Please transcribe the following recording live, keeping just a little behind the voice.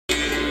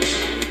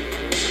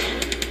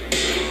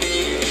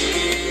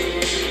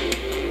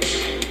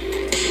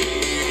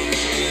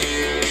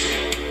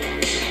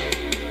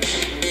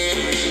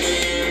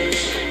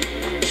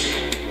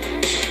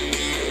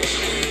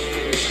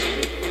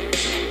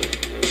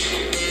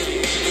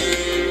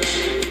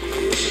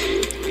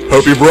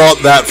Hope you brought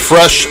that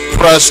fresh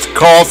pressed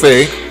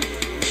coffee.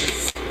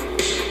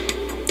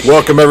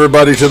 Welcome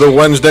everybody to the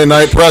Wednesday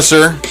Night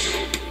Presser.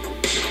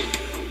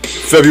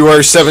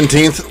 February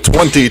 17th,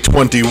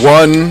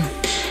 2021.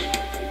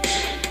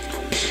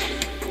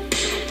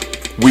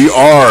 We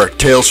are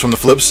Tales from the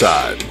Flip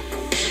Side.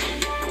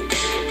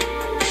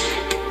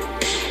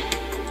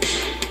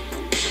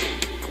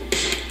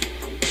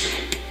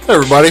 Hey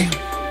everybody.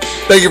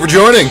 Thank you for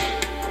joining.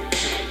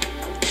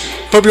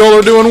 Hope you all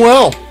are doing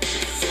well.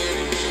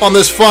 On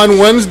this fine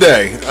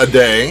Wednesday, a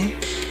day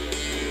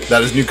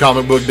that is New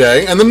Comic Book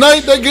Day, and the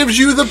night that gives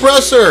you the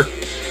presser.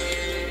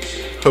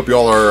 Hope you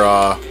all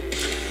are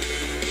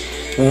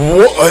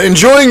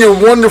enjoying your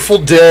wonderful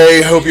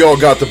day. Hope you all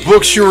got the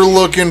books you were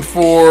looking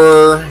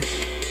for.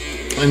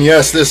 And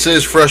yes, this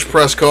is fresh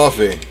pressed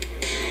coffee.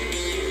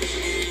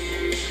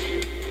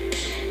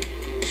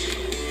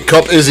 The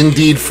cup is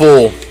indeed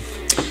full.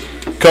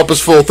 Cup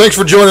is full. Thanks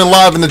for joining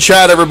live in the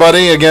chat,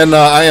 everybody. Again,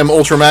 I am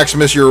Ultra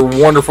Maximus, your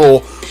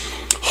wonderful,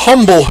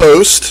 humble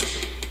host.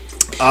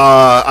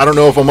 I don't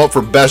know if I'm up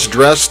for best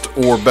dressed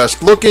or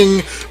best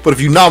looking, but if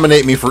you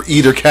nominate me for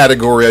either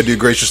category, I do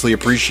graciously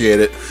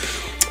appreciate it.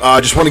 I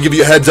just want to give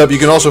you a heads up. You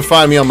can also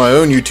find me on my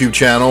own YouTube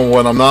channel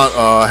when I'm not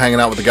hanging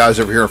out with the guys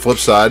over here on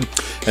Flipside,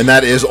 and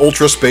that is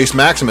Ultra Space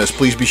Maximus.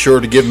 Please be sure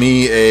to give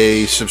me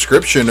a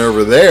subscription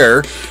over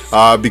there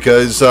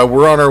because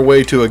we're on our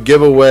way to a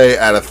giveaway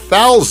at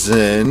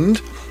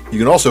 1,000. You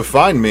can also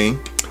find me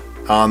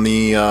on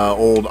the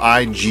old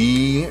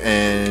IG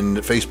and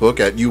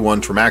Facebook at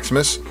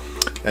U1TraMaximus,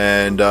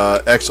 and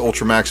X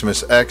Ultra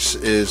Maximus X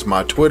is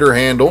my Twitter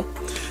handle.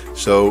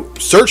 So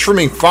search for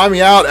me, find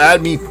me out,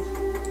 add me.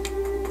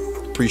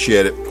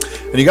 Appreciate it.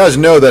 And you guys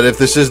know that if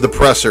this is the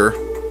presser,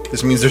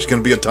 this means there's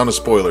going to be a ton of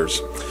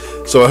spoilers.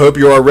 So I hope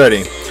you are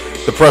ready.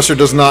 The presser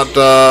does not,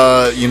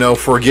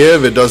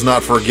 forgive. It does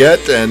not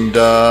forget. And,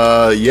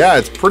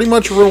 it's pretty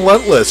much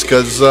relentless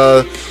because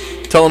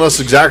telling us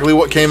exactly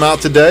what came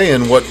out today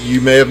and what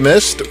you may have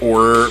missed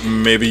or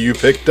maybe you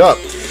picked up.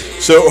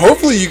 So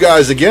hopefully you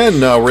guys, again,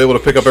 were able to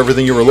pick up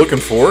everything you were looking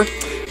for.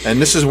 And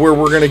this is where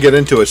we're going to get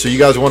into it. So you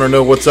guys want to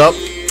know what's up?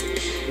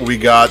 We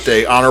got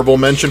a honorable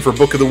mention for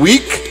Book of the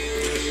Week.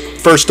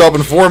 First up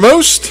and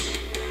foremost,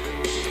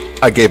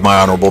 I gave my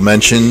honorable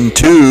mention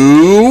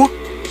to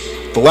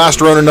The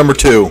Last Ronin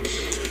 #2,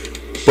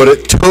 but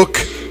it took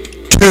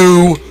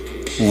too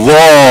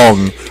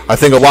long. I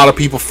think a lot of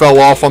people fell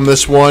off on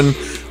this one,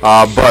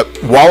 but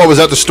while I was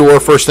at the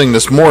store first thing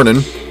this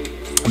morning,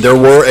 there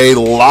were a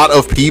lot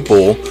of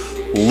people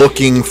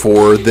looking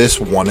for this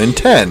 1 in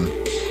 10.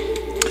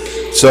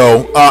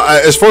 So,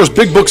 as far as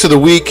big books of the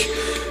week,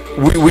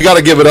 we got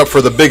to give it up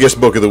for the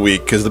biggest book of the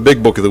week, because the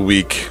big book of the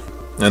week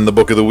and the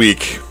book of the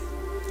week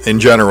in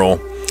general,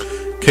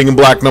 King in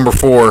Black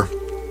 #4,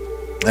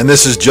 and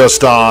this is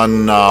just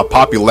on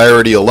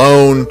popularity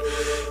alone,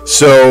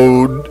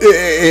 so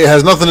it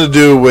has nothing to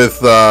do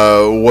with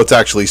what's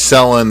actually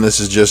selling. This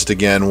is just,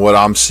 again, what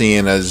I'm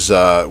seeing as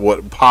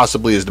what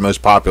possibly is the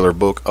most popular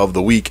book of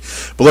the week.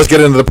 But let's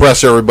get into the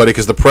presser, everybody,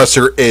 because the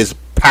presser is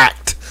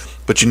packed.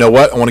 But you know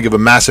what? I want to give a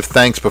massive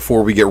thanks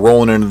before we get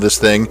rolling into this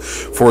thing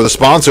for the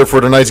sponsor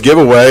for tonight's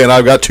giveaway, and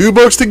I've got 2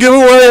 books to give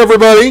away,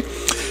 everybody.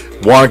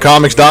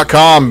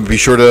 WannaComics.com. Be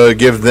sure to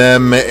give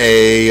them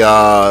a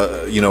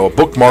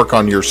bookmark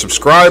on your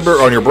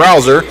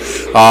browser,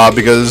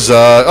 because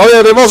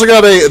they've also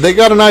got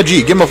an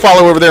IG. Give them a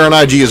follow over there on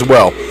IG as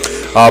well.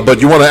 But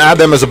you want to add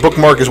them as a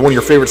bookmark as one of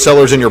your favorite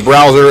sellers in your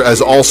browser,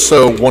 as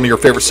also one of your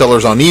favorite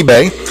sellers on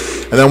eBay.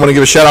 And then I want to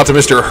give a shout out to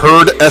Mr.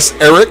 Hurd S.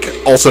 Eric,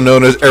 also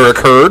known as Eric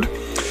Hurd,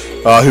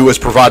 who has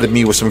provided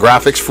me with some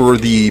graphics for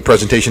the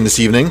presentation this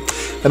evening.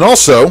 And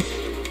also,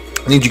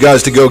 I need you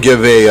guys to go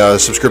give a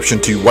subscription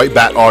to White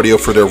Bat Audio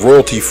for their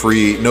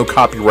royalty-free, no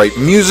copyright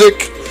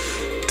music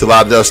to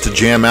allow us to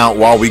jam out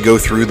while we go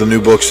through the new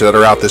books that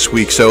are out this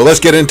week. So let's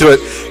get into it.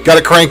 Got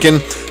it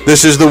cranking.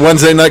 This is the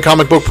Wednesday Night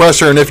Comic Book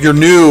Presser, and if you're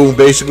new,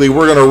 basically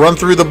we're going to run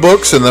through the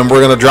books and then we're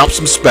going to drop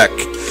some spec.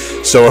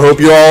 So I hope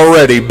you're all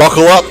ready.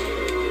 Buckle up.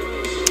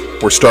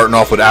 We're starting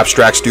off with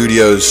Abstract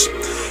Studios.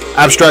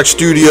 Abstract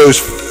Studios'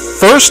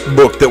 first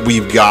book that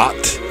we've got,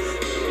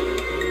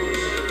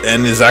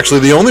 and is actually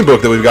the only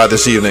book that we've got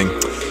this evening.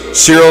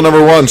 Serial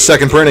 #1,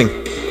 second printing.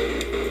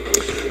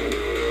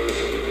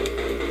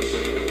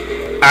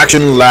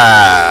 Action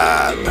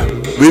Lab.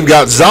 We've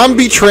got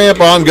Zombie Tramp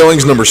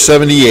Ongoings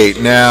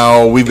 #78.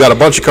 Now, we've got a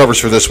bunch of covers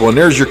for this one.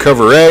 There's your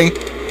cover A.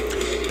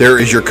 There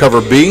is your cover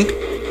B.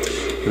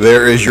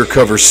 There is your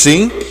cover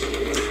C.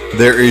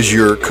 There is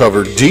your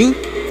cover D.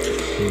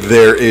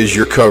 There is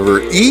your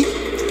cover E.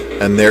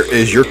 And there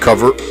is your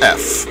cover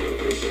F.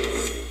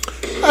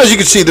 As you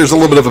can see, there's a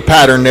little bit of a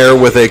pattern there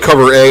with a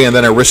cover A and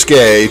then a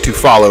risque to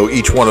follow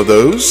each one of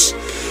those.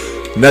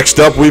 Next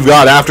up, we've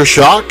got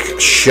Aftershock,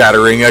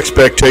 Shattering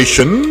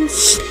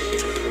Expectations.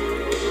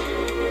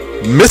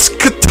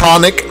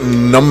 Miskatonic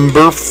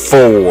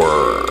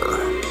 #4.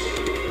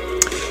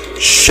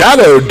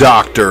 Shadow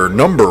Doctor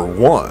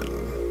 #1.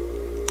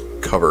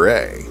 Cover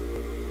A.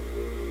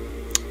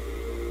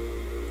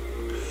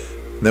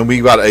 Then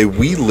we got a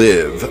We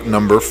Live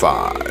number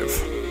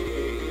 5.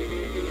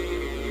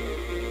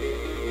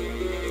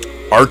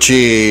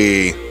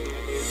 Archie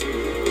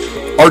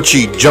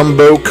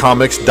Jumbo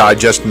Comics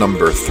Digest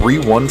number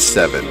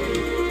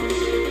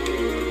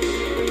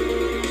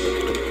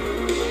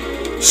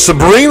 317.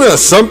 Sabrina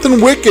Something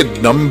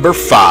Wicked number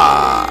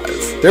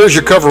 5. There's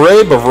your cover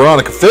A by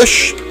Veronica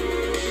Fish.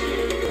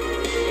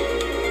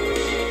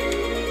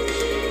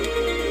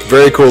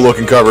 Very cool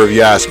looking cover if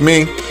you ask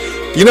me.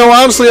 You know,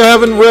 honestly, I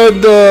haven't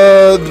read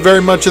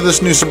very much of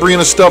this new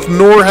Sabrina stuff,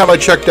 nor have I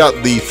checked out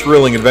the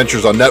Thrilling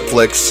Adventures on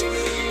Netflix.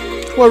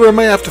 However, I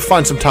may have to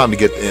find some time to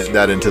get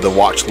that into the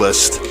watch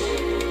list.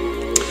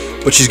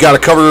 But she's got a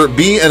cover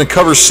B and a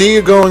cover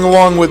C going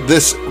along with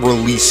this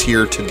release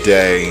here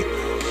today.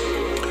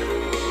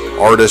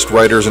 Artists,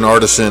 writers, and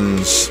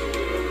artisans.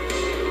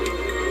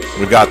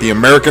 We've got the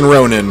American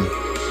Ronin.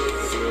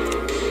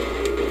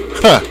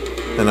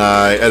 And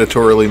I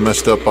editorially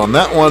messed up on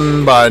that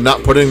one by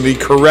not putting the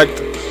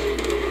correct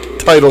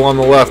title on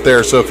the left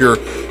there. So if you're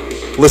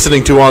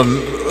listening to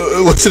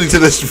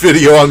this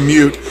video on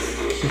mute,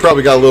 you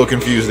probably got a little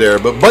confused there.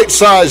 But Bite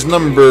Size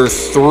number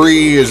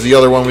 3 is the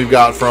other one we've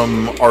got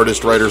from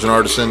artists, writers, and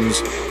artisans.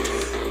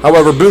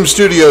 However, Boom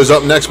Studios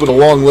up next with a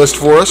long list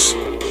for us.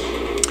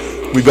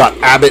 We've got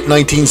Abbott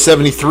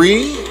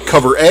 1973,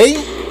 cover A.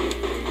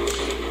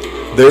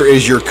 There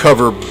is your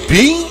cover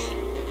B.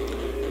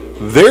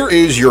 There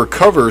is your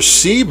cover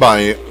C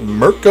by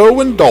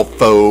Mirko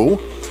Andolfo.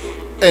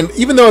 And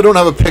even though I don't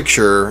have a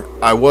picture,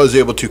 I was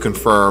able to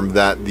confirm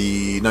that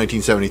the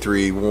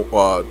 1973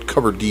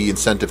 cover D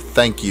incentive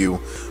thank you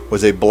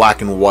was a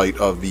black and white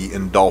of the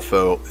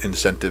Andolfo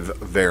incentive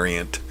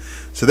variant.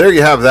 So there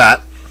you have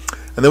that.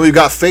 And then we've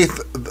got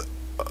Faith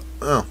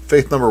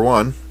number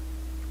 1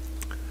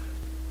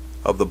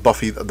 of the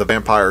Buffy the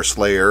Vampire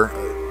Slayer.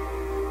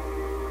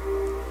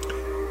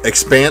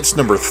 Expanse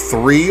number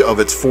 3 of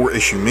its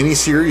 4-issue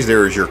miniseries.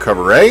 There is your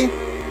cover A.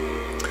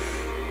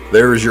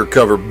 There is your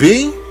cover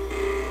B.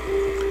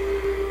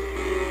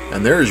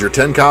 And there is your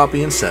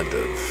 10-copy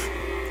incentive.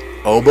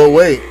 Oh, but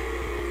wait.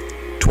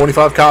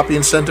 25-copy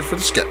incentive for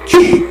the sketch.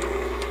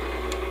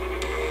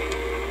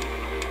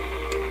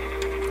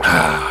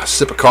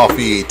 Sip of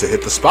coffee to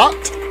hit the spot.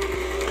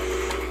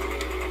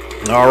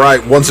 All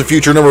right. Once a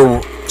Future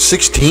number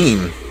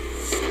 16.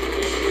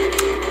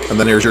 And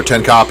then here's your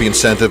 10-copy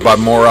incentive by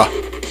Mora.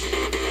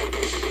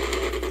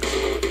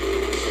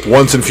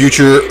 Once in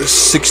Future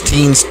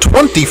 16's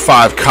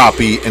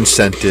 25-copy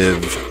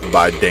incentive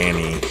by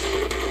Danny.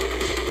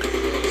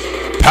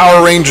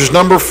 Power Rangers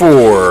number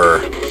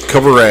 4.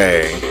 Cover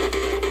A.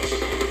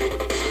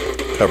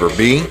 Cover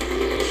B.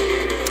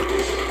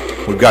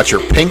 We've got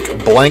your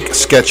pink blank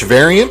sketch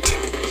variant.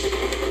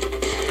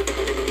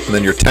 And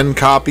then your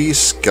 10-copy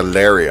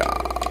Scaleria.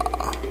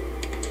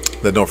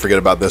 Then don't forget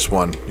about this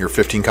one, your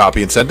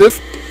 15-copy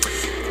incentive.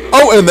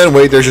 Oh, and then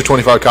wait, there's your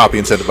 25-copy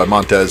incentive by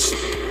Montez.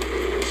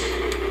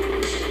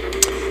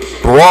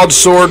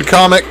 Broadsword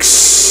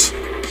Comics.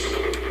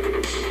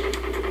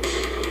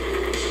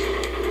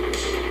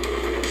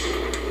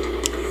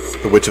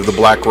 The Witch of the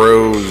Black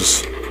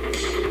Rose.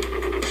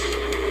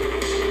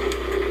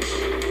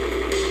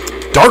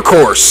 Dark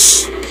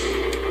Horse.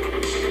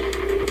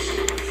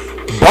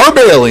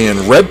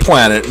 Barbalian Red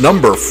Planet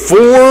number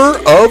 4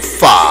 of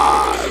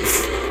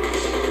 5.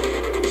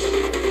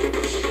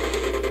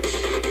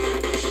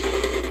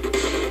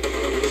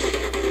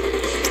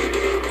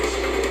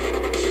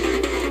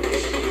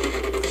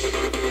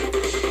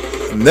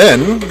 And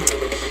then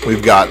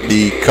we've got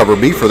the cover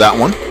B for that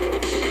one.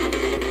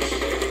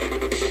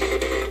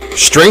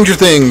 Stranger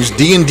Things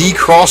D&D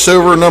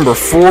crossover number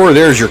 4.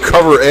 There's your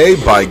cover A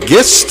by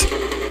Gist.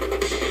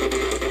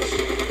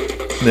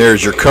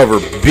 There's your cover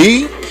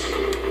B.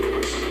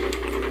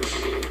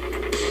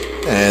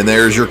 And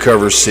there's your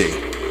cover C.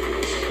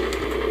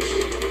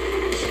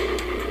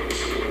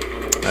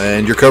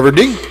 And your cover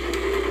D.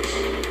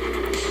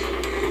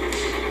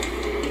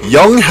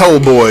 Young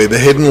Hellboy, The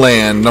Hidden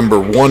Land, number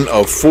 1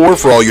 of 4.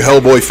 For all you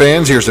Hellboy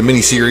fans, here's a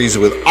mini-series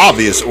with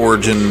obvious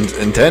origin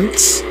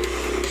intents.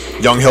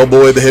 Young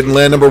Hellboy, The Hidden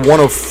Land, number 1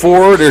 of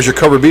 4. There's your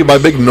cover B by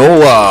Big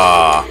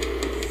Nola.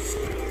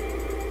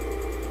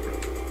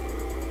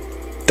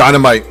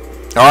 Dynamite.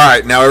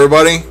 Alright, now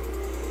everybody,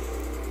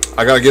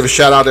 I gotta give a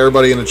shout out to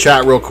everybody in the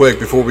chat real quick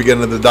before we get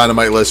into the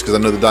Dynamite list, because I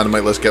know the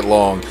Dynamite list get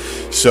long.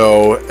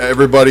 So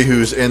everybody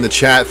who's in the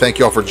chat, thank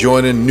y'all for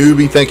joining.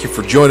 Newbie, thank you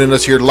for joining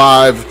us here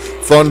live.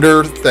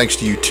 Thunder, thanks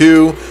to you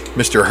too.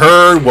 Mr.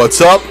 Hurd,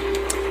 what's up?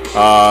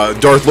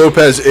 Darth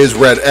Lopez is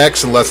Red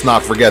X, and let's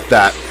not forget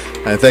that.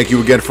 And thank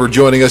you again for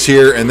joining us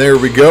here. And there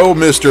we go,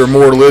 Mr.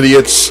 Immortal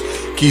Idiots,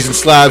 Keys and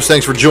Slabs,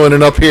 thanks for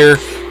joining up here.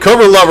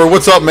 Cover Lover,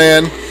 what's up,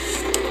 man?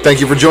 Thank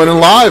you for joining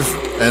live.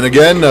 And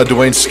again,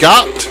 Dwayne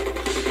Scott.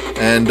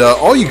 And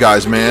all you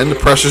guys, man, the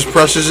pressure's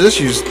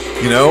issues,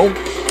 you know.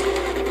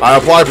 I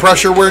apply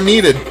pressure where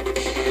needed.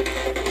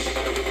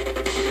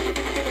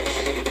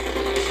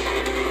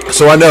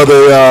 So I know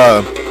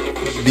the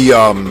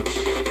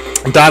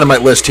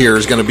Dynamite list here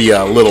is going to be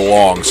a little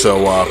long.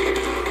 So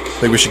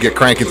think we should get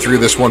cranking through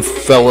this one,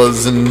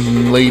 fellas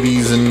and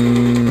ladies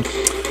and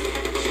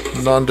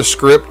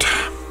nondescript.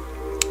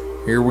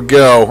 Here we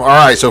go. All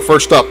right, so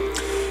first up,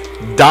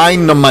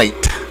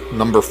 Dynamite,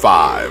 number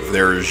 5.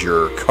 There's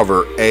your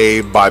cover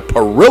A by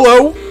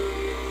Perillo.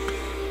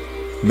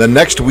 Then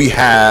next we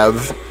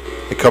have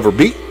a cover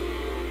B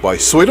by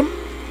Soydom.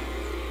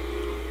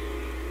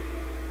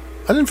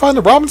 I didn't find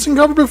the Robinson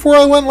cover before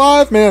I went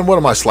live. Man, what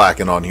am I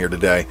slacking on here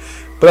today?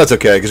 But that's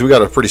okay, because we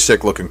got a pretty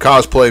sick looking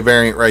cosplay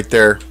variant right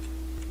there.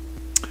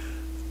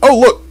 Oh,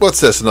 look,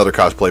 what's this? Another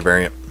cosplay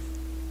variant.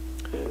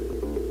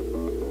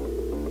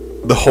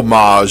 The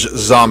homage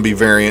zombie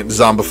variant,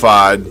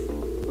 zombified.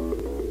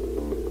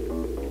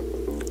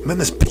 And then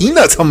this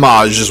Peanuts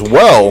homage as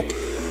well.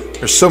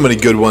 There's so many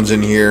good ones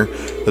in here.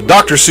 The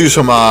Dr. Seuss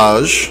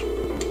homage.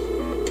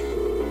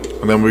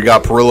 And then we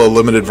got Perillo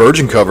Limited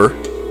Virgin cover.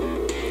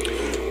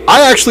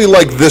 I actually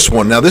like this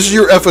one. Now, this is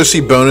your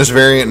FOC bonus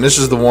variant, and this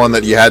is the one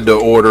that you had to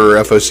order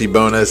FOC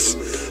bonus.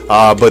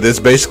 But it's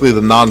basically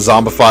the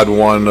non-zombified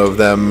one of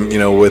them, you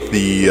know, with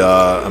the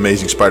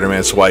Amazing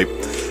Spider-Man swipe.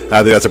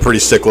 I think that's a pretty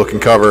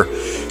sick-looking cover.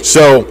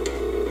 So,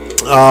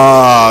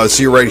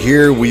 see right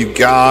here, we've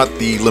got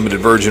the limited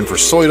version for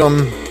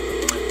Soydom.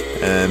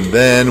 And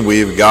then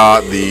we've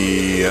got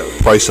the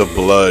Price of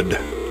Blood,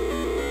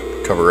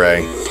 cover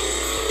A.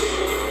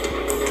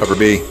 Cover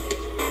B.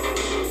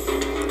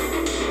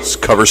 It's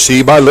cover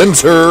C by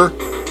Linzer.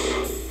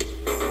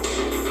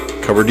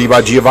 Cover D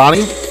by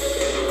Giovanni.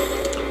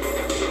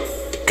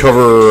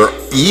 Cover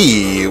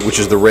E, which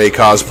is the Ray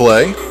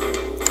cosplay.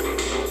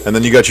 And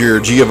then you got your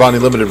Giovanni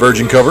Limited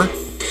Virgin cover.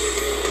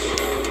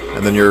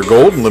 And then your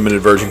Gold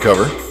Limited Virgin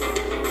cover.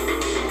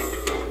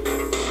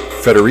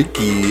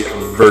 Federici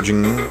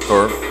Virgin,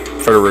 or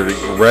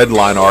Federici Red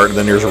Line Art. And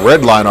then there's a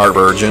Red Line Art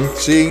Virgin.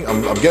 See,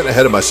 I'm getting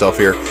ahead of myself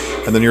here.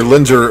 And then your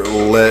Linzer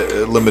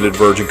Limited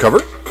Virgin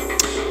cover.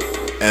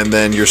 And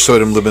then your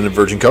Soydom Limited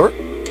Virgin cover.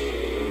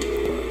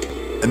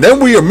 And then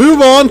we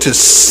move on to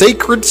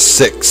Sacred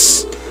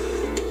 6.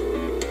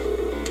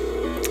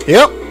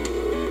 Yep.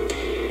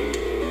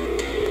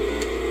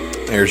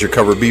 There's your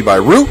cover B by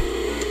Rue.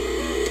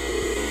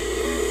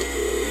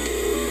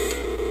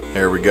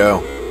 There we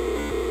go.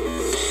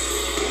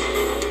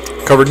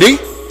 Cover D.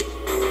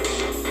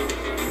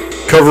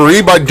 Cover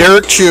E by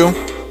Derek Chu.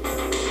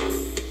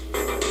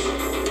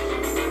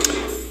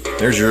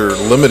 There's your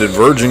Limited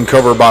Virgin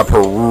cover by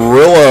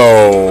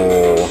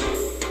Perillo.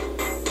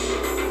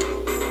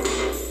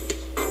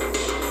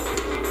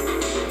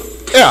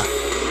 Yeah,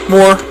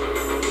 more.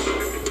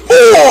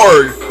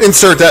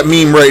 Insert that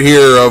meme right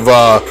here of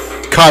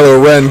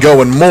Kylo Ren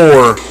going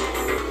more.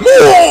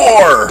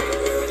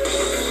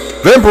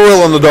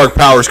 Vampirilla and the Dark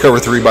Powers cover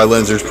 3 by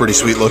Linzer is pretty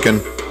sweet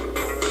looking.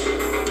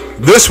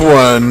 This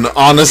one,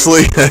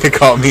 honestly, it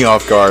caught me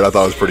off guard. I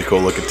thought it was pretty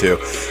cool looking too.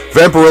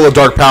 Vampirilla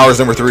Dark Powers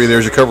number 3.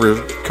 There's your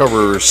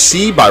cover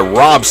C by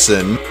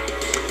Robson.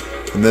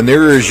 And then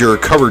there is your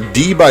cover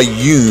D by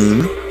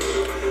Yoon.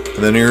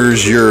 And then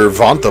there's your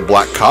Vanta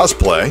Black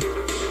cosplay.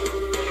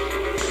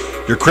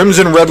 Your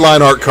Crimson Red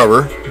Line art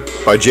cover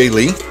by Jay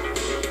Lee.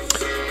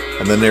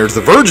 And then there's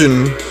the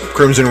Virgin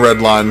Crimson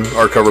Red Line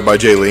art cover by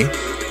Jay Lee.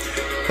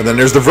 And then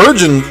there's the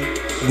Virgin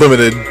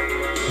Limited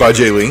by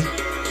Jay Lee.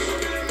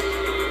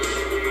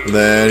 And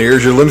then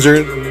here's your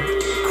Linzer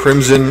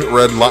Crimson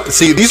Red Line.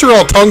 See, these are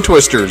all tongue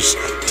twisters.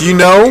 Do you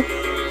know?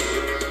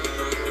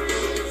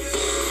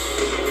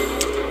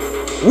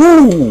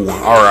 Woo!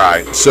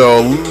 Alright,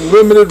 so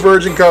limited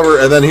virgin cover.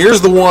 And then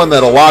here's the one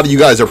that a lot of you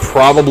guys are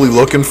probably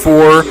looking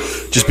for,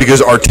 just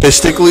because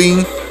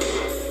artistically.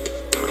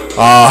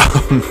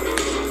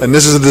 And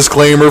this is a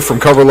disclaimer from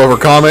Cover Lover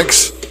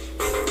Comics.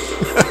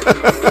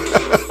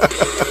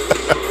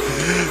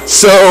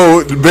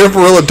 So,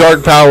 Vampirilla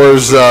Dark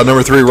Powers,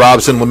 number 3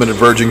 Robson Limited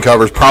Virgin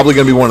cover is probably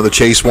going to be one of the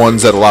chase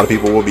ones that a lot of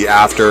people will be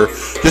after,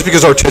 just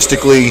because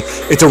artistically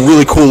it's a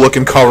really cool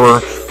looking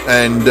cover,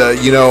 and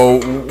you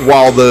know,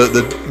 while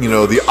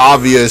the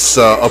obvious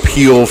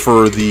appeal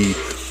for the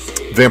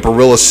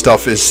Vampirilla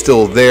stuff is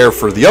still there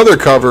for the other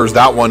covers,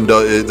 that one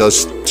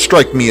does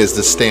strike me as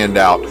the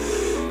standout.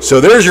 So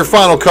there's your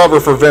final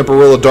cover for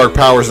Vampirilla Dark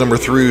Powers number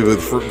 3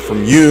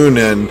 from Yoon,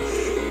 and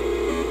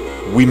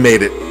we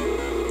made it.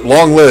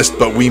 Long list,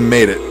 but we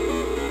made it.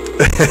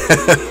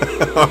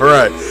 All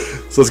right,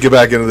 so let's get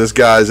back into this,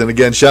 guys. And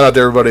again, shout out to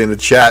everybody in the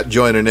chat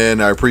joining in.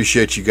 I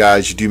appreciate you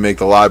guys. You do make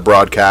the live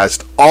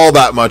broadcast all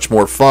that much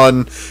more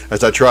fun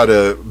as I try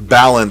to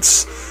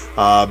balance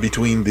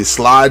between the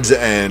slides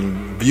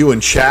and view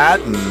and chat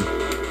and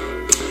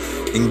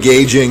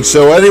engaging.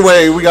 So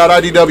anyway, we got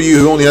IDW,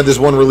 who only had this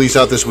one release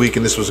out this week,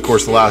 and this was, of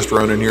course, the last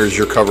run. And here's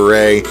your cover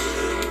A.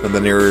 And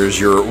then there's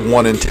your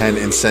 1 in 10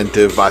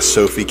 incentive by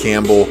Sophie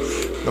Campbell.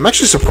 I'm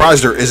actually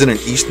surprised there isn't an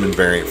Eastman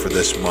variant for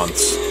this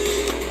month's.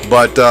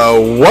 But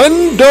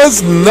when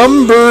does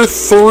number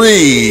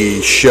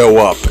 3 show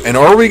up? And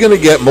are we going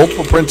to get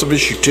multiple prints of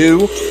issue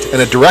 2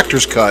 and a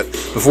director's cut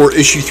before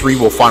issue 3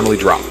 will finally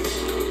drop?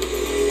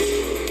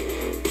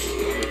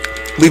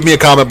 Leave me a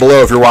comment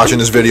below if you're watching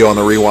this video on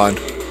the rewind.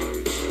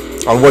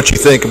 on what you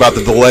think about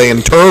the delay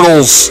in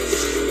Turtles.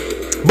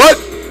 But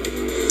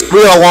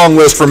we got a long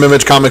list from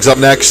Image Comics up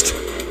next.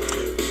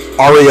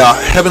 Aria,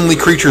 Heavenly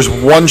Creatures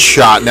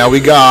one-shot. Now we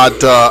got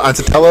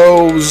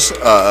Antitellos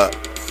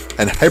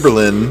and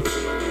Hyberlin,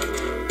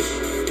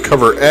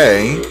 cover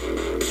A.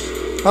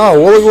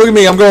 Oh, well, look at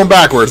me. I'm going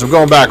backwards.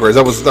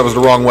 That was the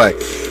wrong way.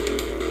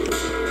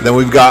 Then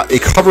we've got a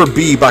cover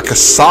B by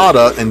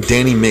Casada and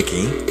Danny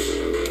Mickey.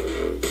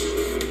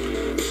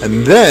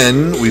 And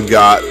then we've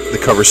got the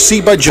cover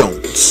C by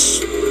Jones.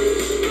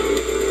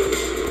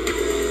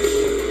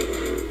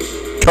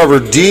 Cover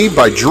D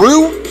by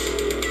Drew.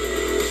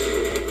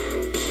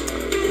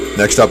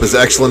 Next up is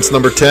Excellence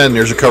number 10.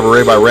 There's a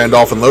cover A by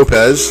Randolph and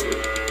Lopez.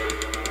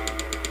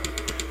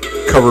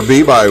 Cover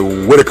B by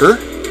Whitaker.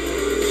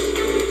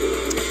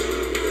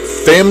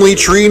 Family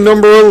Tree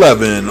number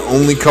 11.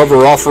 Only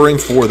cover offering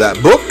for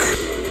that book.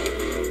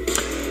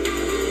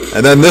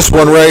 And then this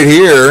one right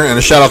here, and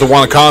a shout out to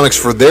Wanna Comics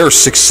for their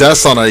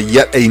success on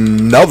yet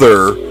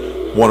another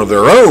one of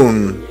their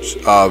own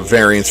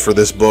variants for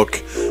this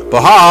book.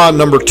 Baja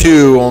number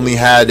 2 only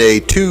had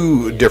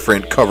 2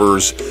 different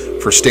covers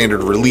for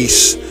standard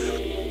release.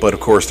 But of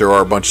course, there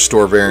are a bunch of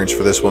store variants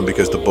for this one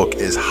because the book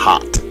is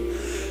hot.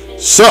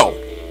 So,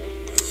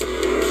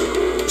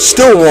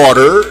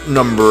 Stillwater,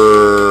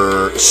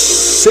 number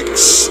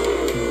 6,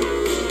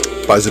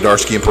 by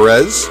Zdarsky and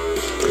Perez.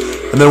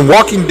 And then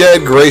Walking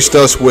Dead graced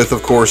us with,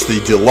 of course, the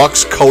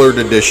deluxe colored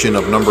edition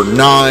of number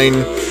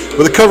 9,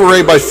 with a cover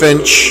A by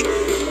Finch,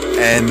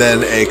 and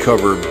then a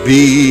cover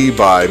B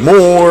by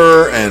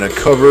Moore, and a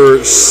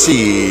cover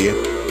C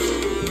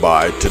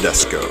by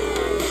Tedesco.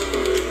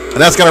 And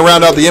that's going to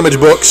round out the Image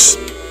books.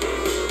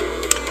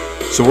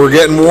 So we're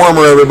getting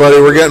warmer, everybody.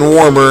 We're getting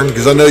warmer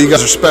because I know you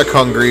guys are spec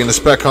hungry, and the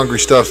spec hungry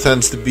stuff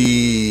tends to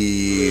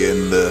be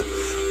in the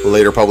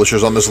later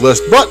publishers on this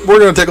list. But we're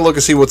going to take a look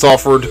and see what's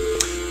offered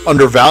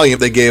under Valiant.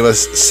 They gave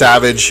us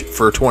Savage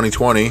for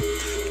 2020,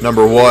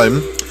 number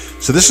 1.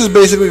 So this is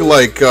basically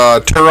like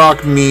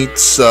Turok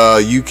meets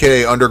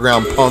UK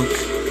underground punk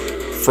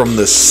from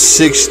the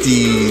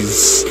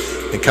 60s,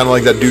 and kind of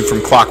like that dude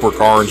from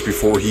Clockwork Orange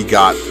before he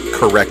got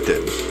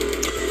corrected.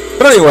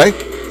 But anyway,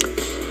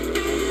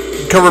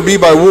 cover B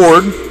by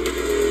Ward.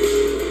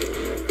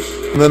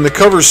 And then the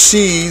cover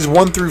C's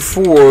 1 through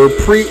 4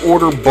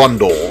 pre-order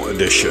bundle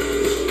edition.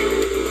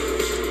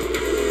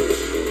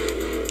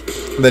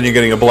 And then you're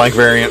getting a blank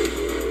variant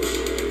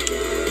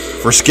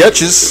for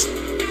sketches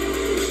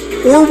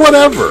or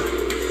whatever.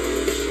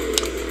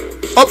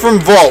 Up from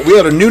Vault, we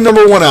had a new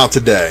number 1 out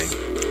today.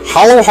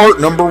 Hollow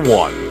Heart number 1.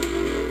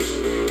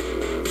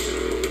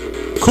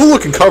 Cool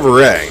looking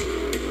cover A.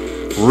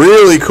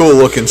 Really cool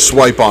looking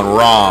swipe on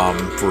ROM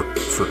for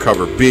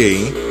cover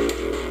B.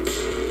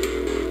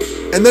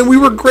 And then we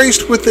were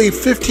graced with a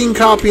 15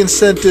 copy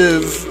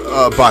incentive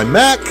by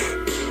Mac,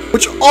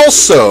 which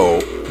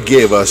also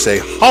gave us a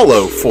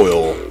hollow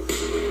foil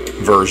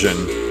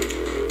version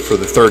for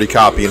the 30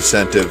 copy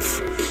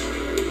incentive.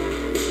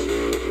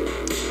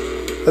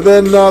 And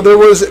then there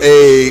was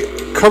a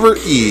cover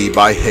E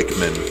by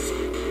Hickman.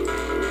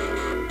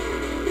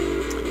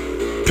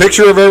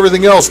 Picture of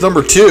Everything Else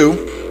number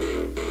 2.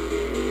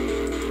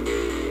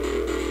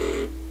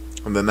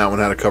 And then that one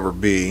had a cover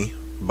B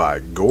by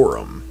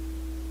Gorham.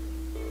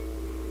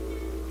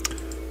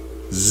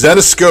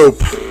 Zenescope.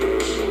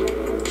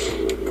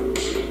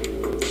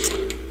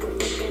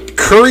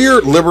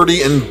 Courier,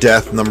 Liberty, and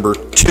Death number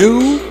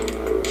 2.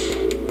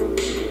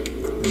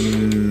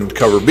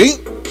 Cover B.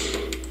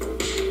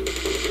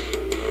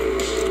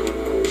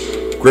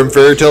 Grim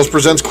Fairy Tales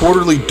presents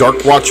Quarterly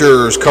Dark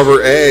Watchers,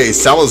 cover A,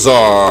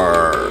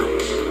 Salazar.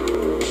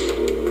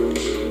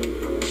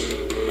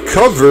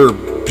 Cover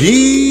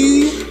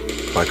B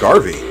by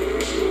Garvey.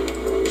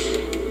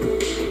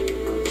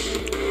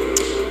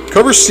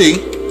 Cover C.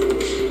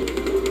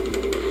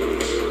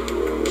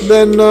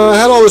 Then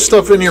had all this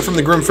stuff in here from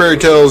the Grim Fairy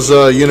Tales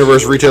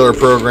Universe Retailer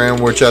Program,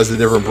 which has the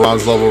different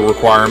bronze level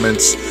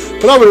requirements.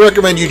 But I would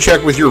recommend you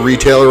check with your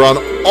retailer on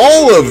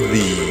all of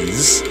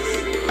these,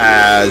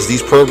 as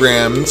these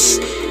programs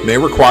may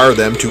require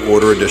them to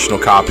order additional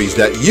copies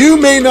that you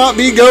may not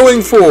be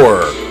going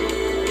for.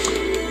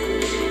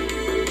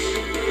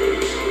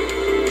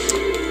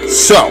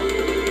 So,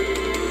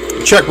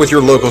 check with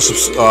your local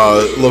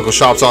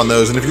shops on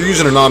those, and if you're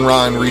using an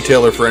online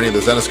retailer for any of the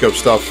Zenescope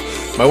stuff,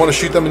 you might want to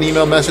shoot them an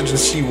email message and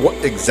see what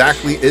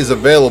exactly is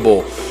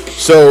available.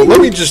 So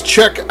let me just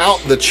check out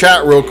the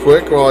chat real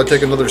quick while I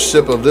take another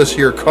sip of this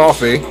here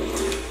coffee.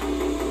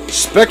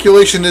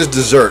 Speculation is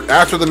dessert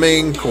after the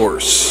main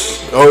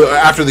course. Oh,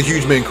 after the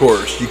huge main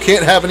course. You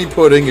can't have any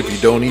pudding if you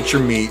don't eat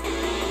your meat.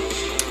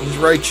 He's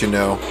right, you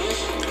know.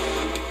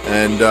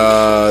 And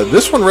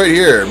this one right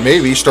here,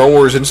 maybe Star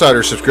Wars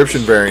Insider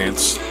subscription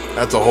variants.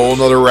 That's a whole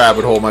nother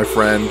rabbit hole, my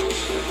friend.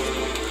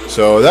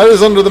 So that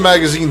is under the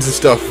magazines and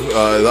stuff.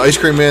 The Ice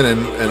Cream Man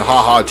and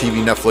Haha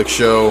TV Netflix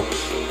show.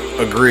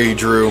 Agree,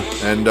 Drew.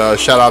 And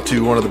shout out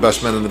to one of the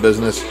best men in the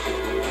business.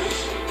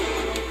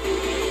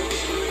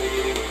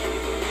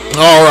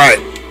 All right.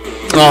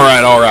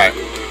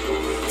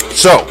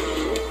 So,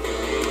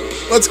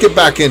 let's get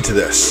back into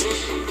this.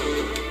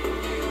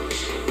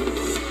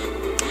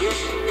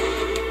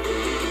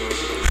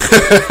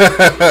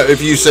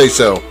 If you say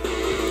so.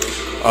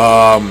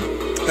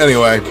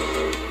 Anyway,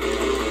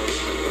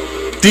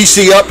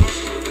 DC up,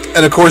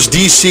 and of course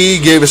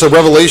DC gave us a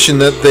revelation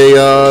that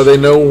they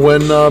know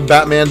when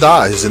Batman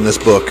dies in this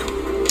book.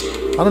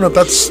 I don't know if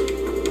that's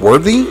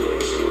worthy,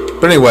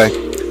 but anyway,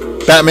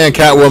 Batman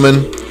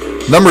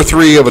Catwoman, number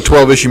 3 of a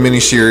 12-issue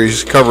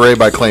miniseries, cover A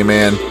by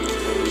Clayman,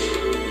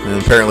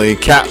 and apparently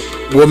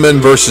Catwoman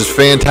versus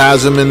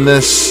Phantasm in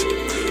this.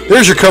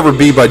 There's your cover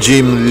B by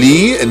Jim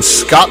Lee and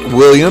Scott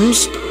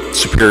Williams,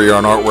 superior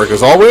on artwork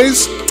as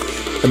always.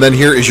 And then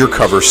here is your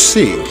cover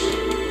C.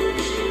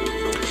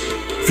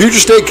 Future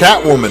State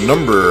Catwoman,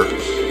 number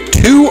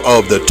 2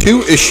 of the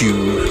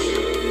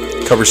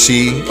 2-issue cover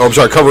C. Oh, I'm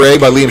sorry, cover A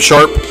by Liam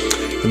Sharp.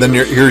 And then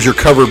here's your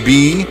cover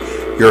B,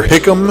 your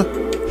Hickam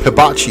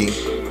Hibachi.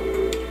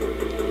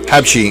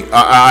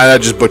 I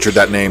just butchered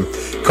that name.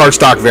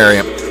 Cardstock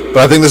variant.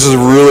 But I think this is a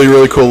really,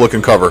 really cool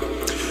looking cover.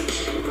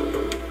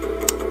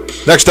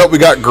 Next up, we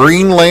got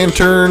Green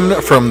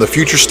Lantern from the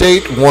Future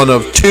State, 1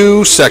 of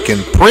 2,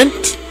 second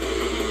print.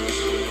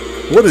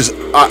 What is...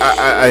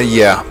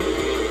 yeah.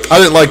 I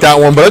didn't like that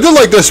one, but I did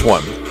like this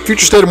one.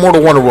 Future State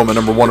Immortal Wonder Woman,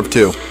 number 1 of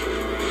 2.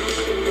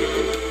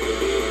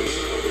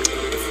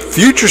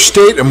 Future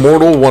State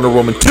Immortal Wonder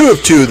Woman, 2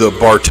 of 2, the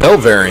Bartel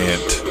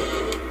variant.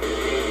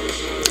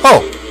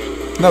 Oh,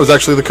 that was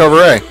actually the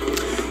cover A.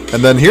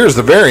 And then here's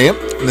the variant,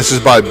 and this is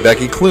by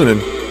Becky Cloonan.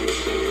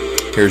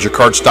 Here's your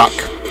cardstock.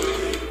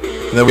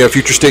 And then we have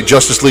Future State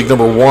Justice League,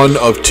 number 1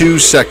 of 2,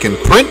 second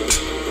print.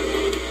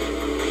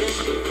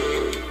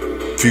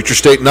 Future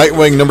State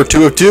Nightwing, number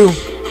 2 of 2.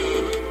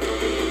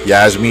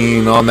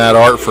 Yasmin on that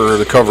art for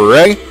the cover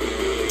A.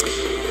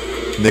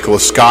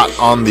 Nicholas Scott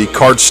on the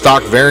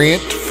cardstock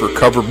variant for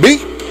cover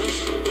B.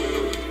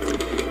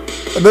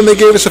 And then they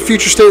gave us a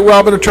Future State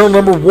Robin Eternal,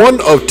 number 1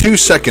 of 2,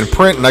 second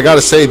print. And I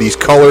gotta say, these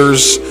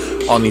colors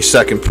on these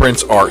second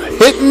prints are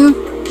hitting.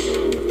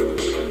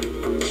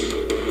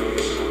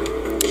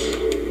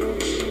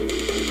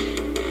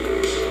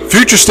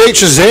 Future State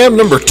Shazam,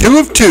 number 2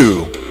 of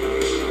 2.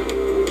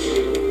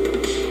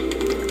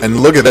 And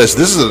look at this.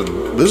 This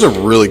is a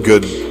really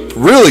good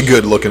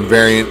looking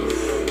variant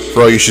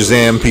for all you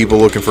Shazam people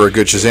looking for a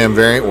good Shazam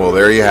variant. Well,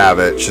 there you have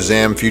it.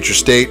 Shazam Future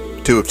State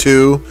 2 of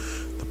 2,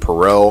 the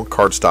Perel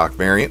cardstock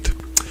variant.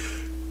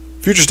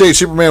 Future State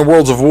Superman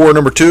Worlds of War,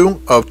 number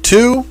 2 of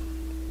 2,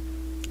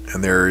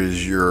 and there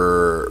is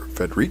your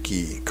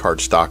Federici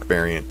cardstock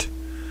variant.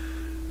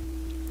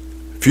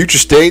 Future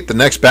State, the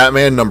Next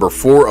Batman, number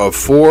 4 of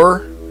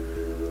 4,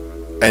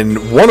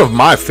 and one of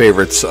my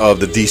favorites of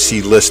the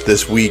DC list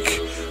this week.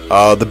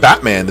 The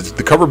Batman,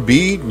 the cover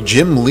B,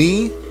 Jim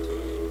Lee,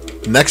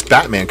 Next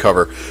Batman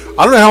cover.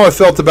 I don't know how I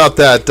felt about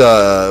that.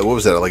 What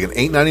was that? Like an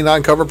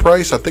 $8.99 cover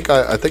price? I think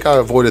I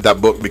avoided that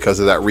book because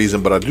of that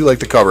reason, but I do like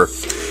the cover.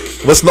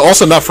 Let's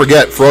also not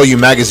forget, for all you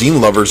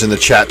magazine lovers in the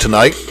chat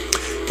tonight,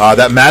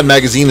 that Mad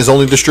magazine is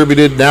only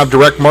distributed now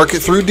direct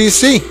market through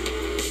DC.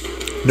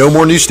 No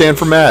more newsstand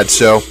for Mad.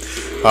 So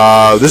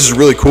this is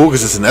really cool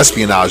because it's an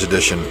espionage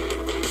edition.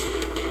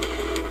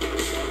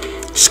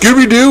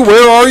 Scooby-Doo,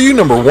 Where Are You?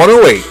 Number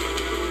 108.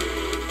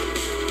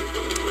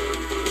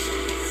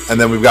 And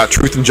then we've got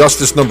Truth and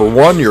Justice, number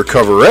 1, your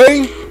cover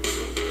A.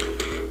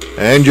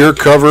 And your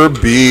cover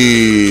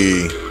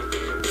B.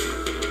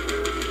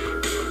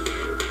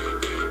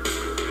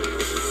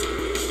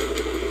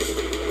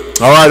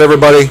 All right,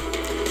 everybody.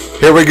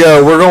 Here we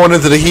go. We're going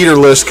into the heater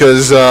list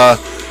because I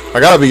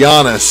got to be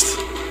honest.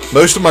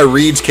 Most of my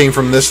reads came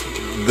from this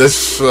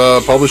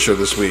publisher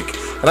this week.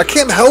 And I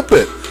can't help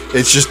it.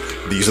 It's just,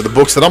 these are the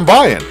books that I'm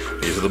buying.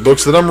 These are the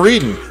books that I'm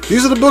reading.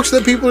 These are the books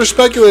that people are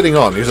speculating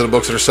on. These are the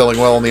books that are selling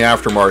well in the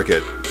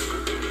aftermarket.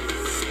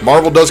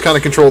 Marvel does kind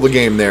of control the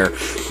game there.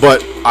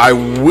 But I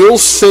will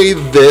say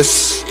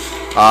this.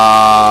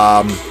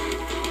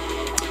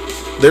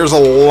 There's a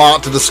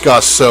lot to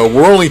discuss. So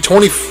we're only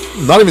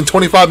not even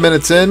 25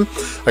 minutes in.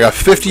 I got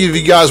 50 of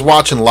you guys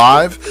watching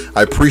live.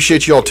 I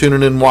appreciate you all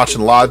tuning in and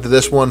watching live to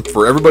this one.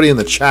 For everybody in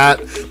the chat,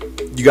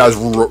 you guys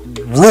rule.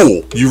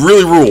 You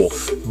really rule.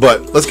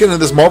 But let's get into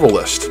this Marvel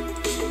list.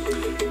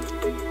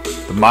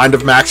 The Mind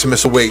of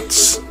Maximus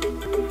awaits.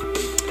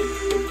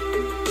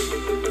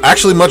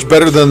 Actually, much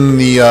better than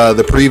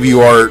the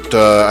preview art.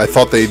 I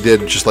thought they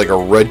did just like a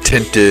red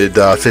tinted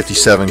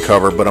 57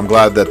 cover, but I'm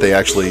glad that they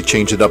actually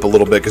changed it up a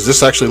little bit because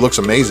this actually looks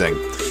amazing.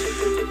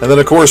 And then,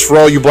 of course, for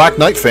all you Black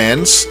Knight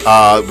fans,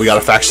 we got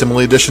a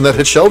facsimile edition that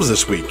hit shelves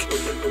this week.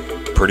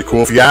 Pretty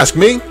cool, if you ask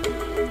me.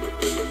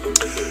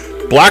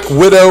 Black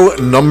Widow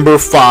number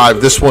 5.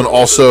 This one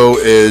also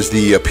is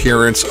the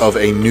appearance of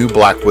a new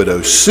Black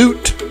Widow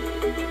suit.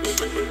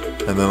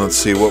 And then let's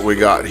see what we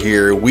got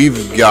here.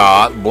 We've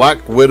got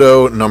Black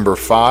Widow number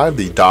 5,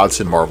 the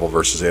Dodson Marvel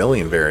vs.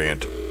 Alien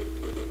variant.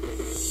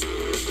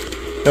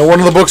 Now, one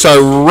of the books I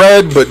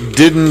read but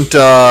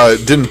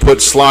didn't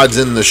put slides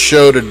in the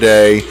show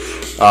today.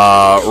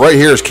 Right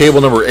here is Cable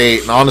number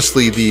 8, and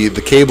honestly,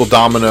 the Cable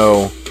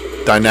Domino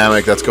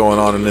dynamic that's going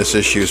on in this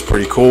issue is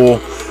pretty cool.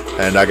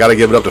 And I got to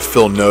give it up to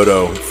Phil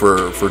Noto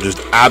for just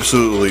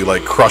absolutely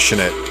like crushing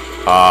it.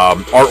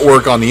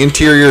 Artwork on the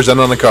interiors and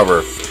on the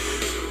cover.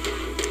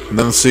 And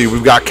then let's see,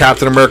 we've got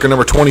Captain America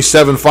number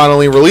 27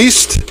 finally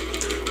released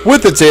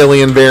with its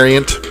alien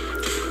variant.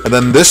 And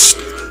then this,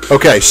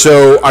 okay,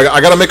 so I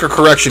got to make a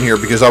correction here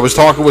because I was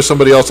talking with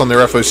somebody else on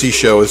their FOC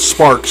show, it's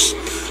Sparks.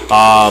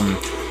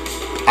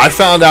 I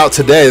found out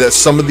today that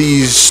some of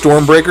these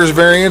Stormbreakers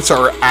variants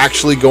are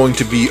actually going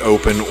to be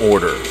open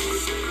order.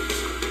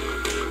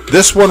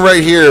 This one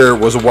right here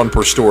was a one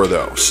per store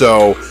though,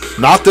 so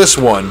not this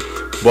one.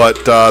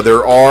 But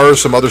there are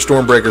some other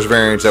Stormbreakers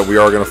variants that we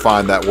are going to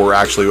find that were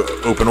actually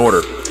open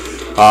order.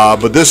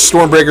 But this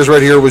Stormbreakers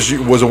right here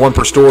was a one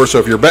per store, so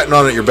if you're betting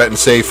on it, you're betting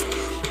safe.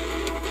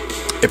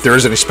 If there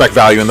is any spec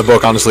value in the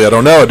book, honestly, I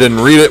don't know. I didn't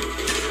read it.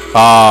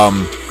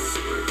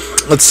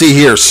 Let's see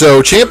here.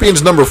 So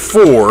Champions number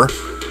 4.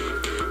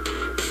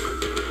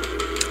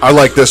 I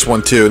like this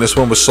one too, and this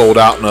one was sold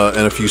out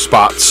in a few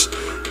spots.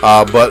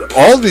 But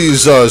all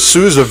these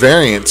Sousa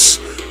variants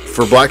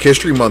for Black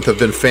History Month have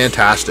been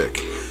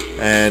fantastic.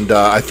 And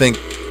I think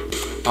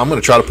I'm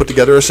going to try to put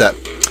together a set.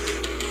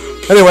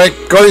 Anyway,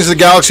 Guardians of the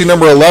Galaxy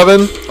number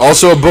 11.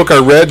 Also a book I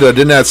read that I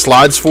didn't add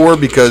slides for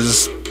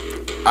because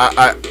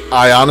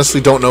I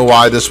honestly don't know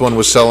why this one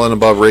was selling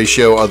above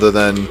ratio other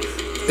than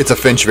it's a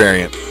Finch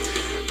variant.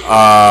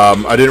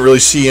 I didn't really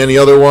see any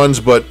other ones,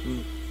 but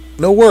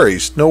no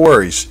worries.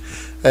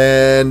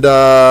 And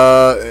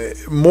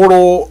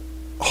Mortal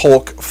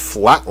Hulk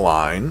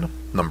Flatline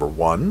number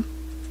 1.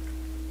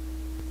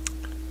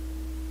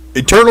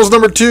 Eternals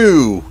number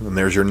 2, and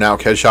there's your Nauk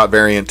Headshot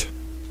variant.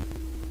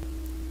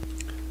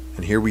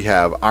 And here we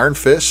have Iron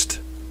Fist,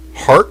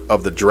 Heart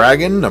of the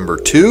Dragon number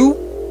 2.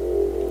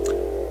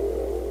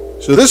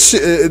 So this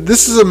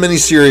is a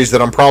mini-series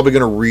that I'm probably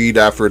going to read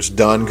after it's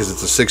done because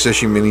it's a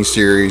 6-issue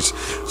mini-series.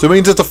 So it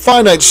means it's a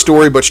finite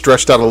story but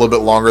stretched out a little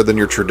bit longer than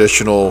your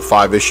traditional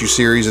 5-issue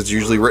series it's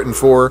usually written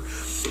for.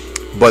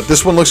 But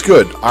this one looks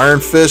good.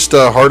 Iron Fist,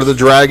 Heart of the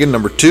Dragon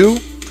number 2.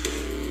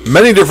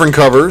 Many different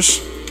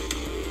covers.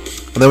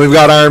 And then we've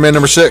got Iron Man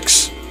number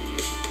 6.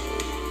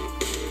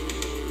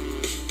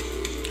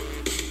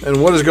 And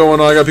what is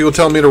going on? I got people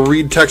telling me to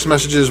read text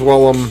messages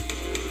while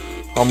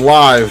I'm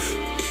live.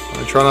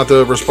 I try not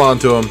to respond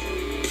to them.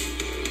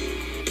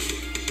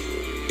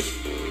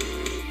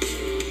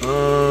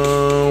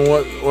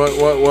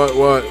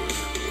 What?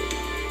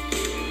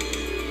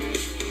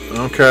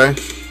 Okay.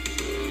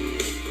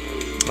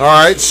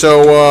 Alright,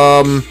 so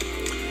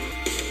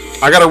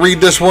I got to read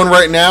this one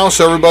right now,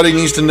 so everybody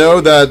needs to know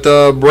that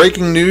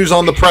breaking news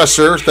on the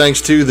presser, thanks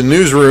to the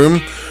newsroom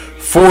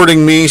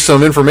forwarding me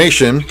some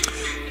information.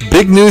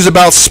 Big news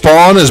about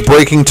Spawn is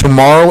breaking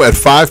tomorrow at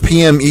 5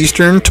 p.m.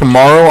 Eastern.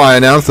 Tomorrow I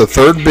announce the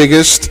third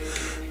biggest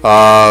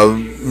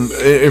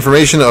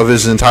information of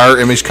his entire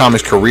Image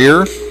Comics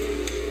career.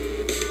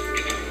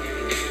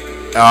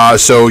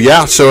 So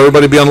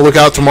everybody be on the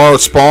lookout tomorrow at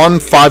Spawn,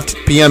 5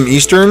 p.m.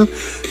 Eastern.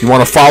 You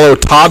want to follow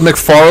Todd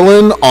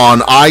McFarlane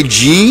on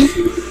IG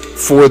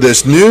for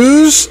this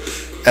news,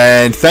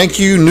 and thank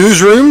you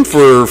Newsroom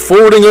for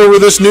forwarding over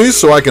this news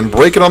so I can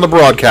break it on the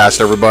broadcast.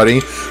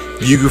 Everybody,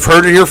 you've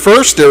heard it here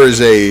first. There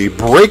is a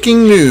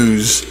breaking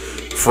news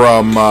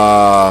from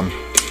Todd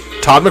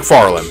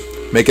McFarlane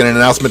making an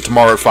announcement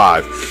tomorrow at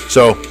 5.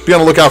 So be on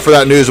the lookout for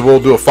that news, and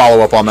we'll do a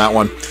follow-up on that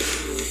one.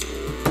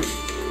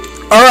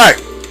 Alright,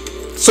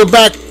 so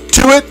back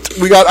to it.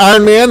 We got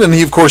Iron Man, and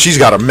he's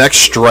got a Mech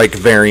Strike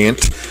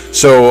variant.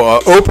 So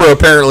Oprah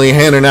apparently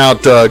handing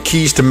out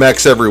keys to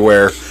mechs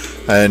everywhere.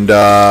 And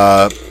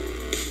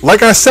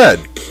like I said,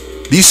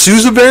 these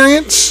Sousa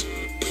variants,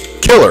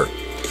 killer.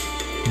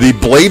 The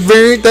Blade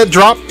variant that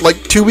dropped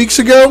like 2 weeks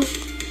ago,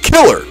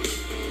 killer.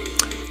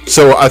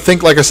 So I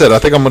think, like I said, I'm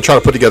going to try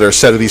to put together a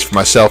set of these for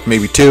myself,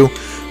 maybe 2.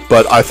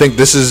 But I think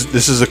this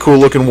is a cool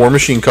looking War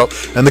Machine cover.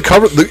 And the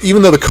cover,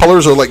 even though the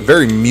colors are like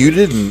very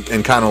muted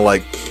and kind of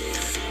like,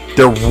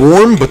 they're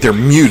warm, but they're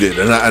muted.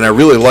 And I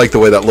really like the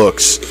way that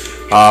looks.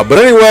 But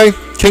anyway,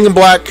 King in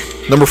Black,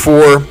 number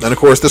 4. And of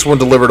course, this one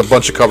delivered a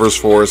bunch of covers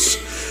for us.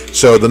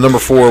 So the number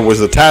 4 was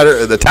the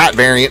Tat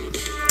variant.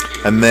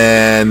 And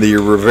then the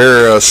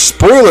Rivera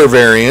spoiler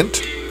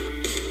variant.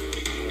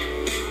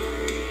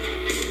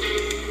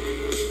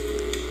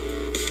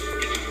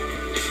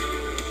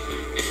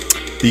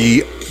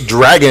 The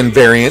Dragon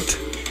variant.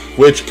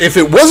 Which, if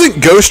it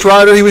wasn't Ghost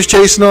Rider he was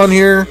chasing on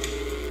here,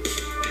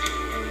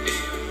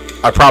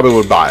 I probably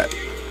would buy it.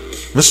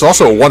 This is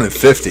also a 1 in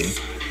 50.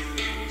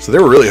 So they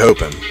were really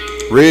hoping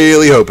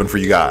for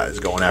you guys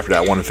going after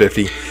that 1 in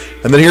 50.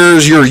 And then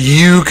here's your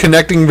U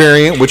connecting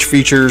variant, which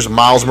features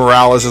Miles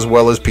Morales as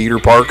well as Peter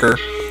Parker.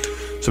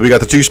 So we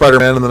got the 2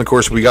 Spider-Man, and then of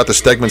course we got the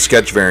Stegman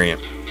Sketch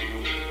variant.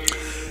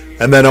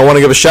 And then I want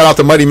to give a shout out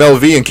to Mighty Mel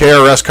V and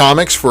KRS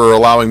Comics for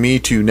allowing me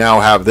to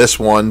now have this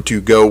one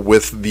to go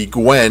with the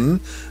Gwen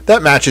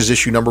that matches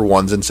issue number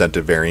 1's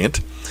incentive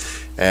variant.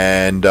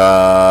 And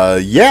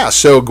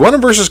so Gwen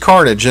vs.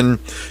 Carnage. And,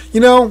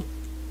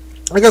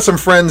 I got some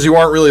friends who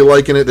aren't really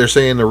liking it. They're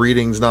saying the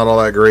reading's not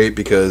all that great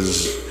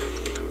because,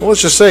 well,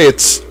 let's just say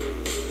it's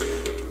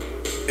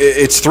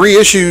it's 3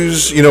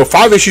 issues,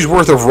 5 issues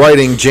worth of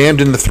writing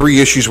jammed into 3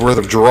 issues worth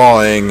of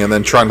drawing and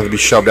then trying to be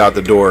shoved out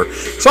the door.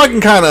 So I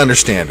can kind of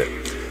understand it.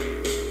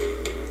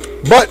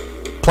 But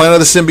Planet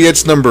of the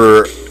Symbiotes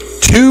number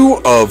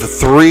 2 of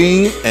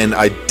 3, and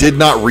I did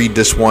not read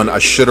this one. I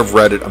should have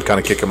read it. I'm kind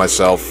of kicking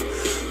myself.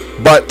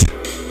 But,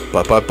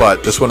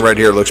 this one right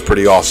here looks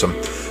pretty awesome.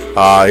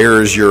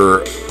 Here is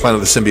your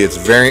Planet of the Symbiotes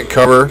variant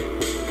cover.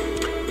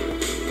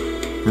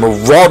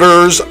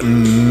 Marauders,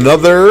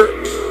 number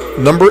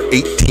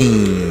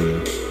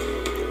 18.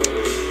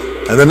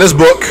 And then this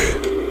book,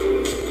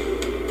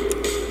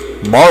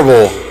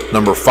 Marvel,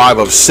 number 5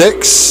 of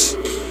 6.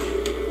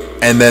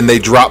 And then they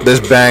dropped this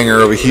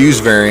banger of a Hughes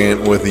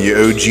variant with the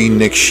OG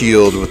Nick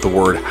Shield with the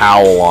word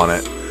Howl on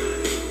it.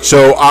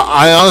 So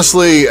I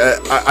honestly,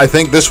 I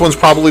think this one's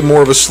probably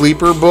more of a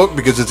sleeper book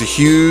because it's a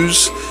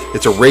Hughes,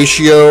 it's a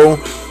ratio,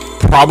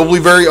 probably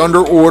very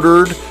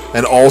under-ordered,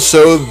 and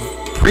also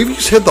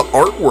previews hid the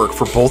artwork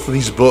for both of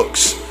these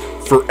books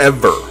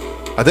forever.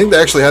 I think they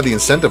actually had the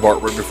incentive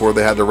artwork before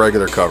they had the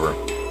regular cover.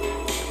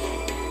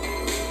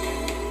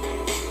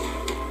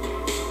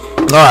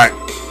 Alright.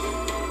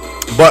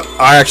 But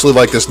I actually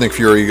like this Nick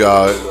Fury,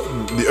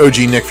 the OG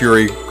Nick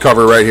Fury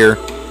cover right here.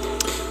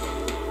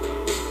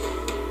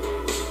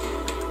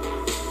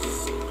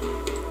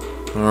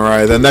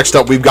 Alright, then next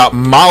up we've got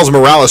Miles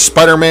Morales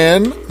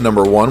Spider-Man,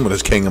 number 1 with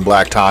his King in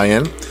Black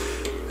tie-in.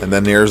 And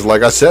then there's,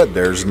 like I said,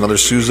 there's another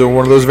Sousa,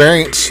 one of those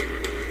variants.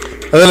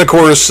 And then, of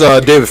course,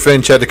 David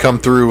Finch had to come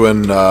through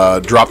and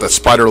drop that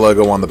spider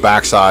logo on the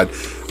backside.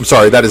 I'm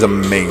sorry, that is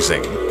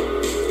amazing.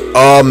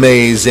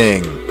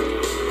 Amazing.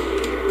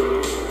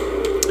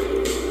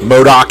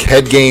 MODOK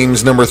Head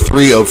Games, number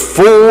 3 of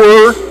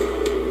 4.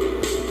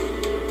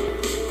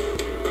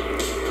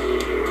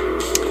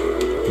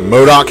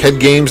 MODOK Head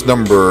Games,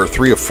 number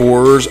 3 of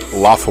 4's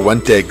La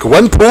Fuente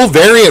Gwenpool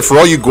variant for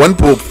all you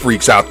Gwenpool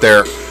freaks out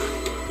there.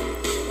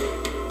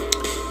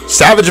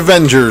 Savage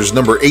Avengers,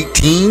 number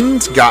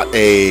 18's got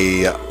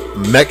a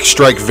Mech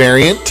Strike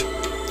variant.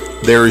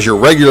 There is your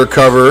regular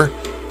cover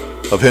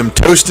of him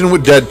toasting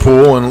with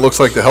Deadpool, and it looks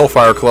like the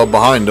Hellfire Club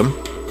behind him.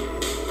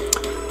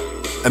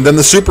 And then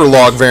the Super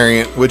Log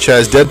variant, which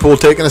has Deadpool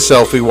taking a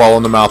selfie while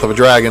in the mouth of a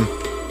dragon.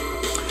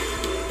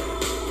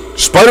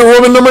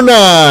 Spider-Woman number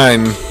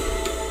 9.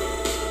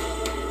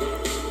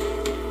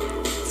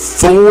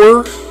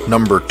 Thor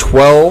number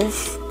 12.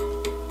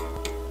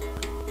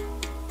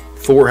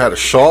 Thor had a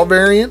Shaw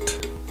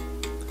variant.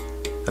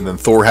 And then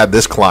Thor had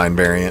this Klein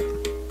variant.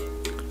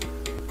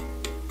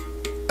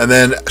 And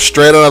then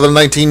straight out of the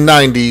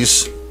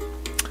 1990s,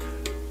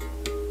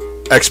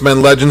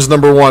 X-Men Legends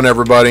number 1,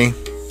 everybody.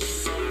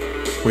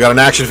 We got an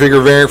action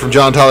figure variant from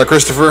John Tyler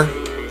Christopher.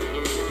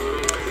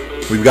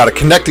 We've got a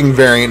connecting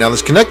variant. Now,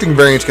 this connecting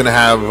variant is going to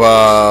have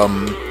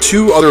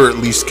 2 other, at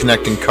least,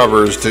 connecting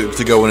covers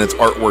to go in its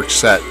artwork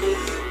set.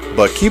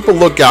 But keep a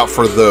lookout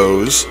for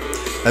those.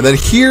 And then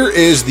here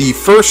is the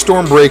first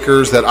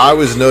Stormbreakers that I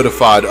was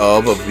notified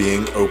of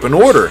being open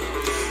order.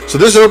 So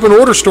this open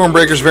order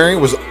Stormbreakers variant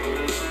was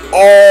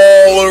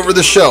all over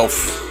the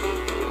shelf.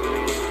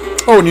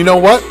 Oh, and you know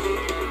what?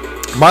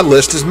 My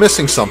list is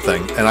missing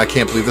something, and I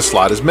can't believe the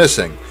slot is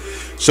missing.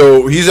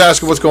 So he's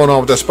asking what's going on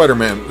with that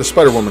the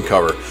Spider-Woman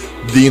cover.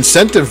 The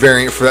incentive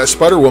variant for that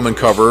Spider-Woman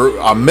cover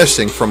I'm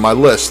missing from my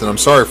list, and I'm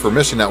sorry for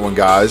missing that one,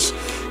 guys,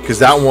 because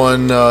that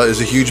one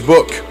is a huge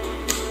book.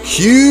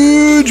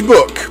 Huge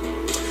book.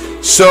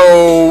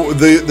 So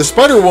the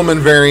Spider-Woman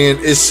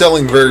variant is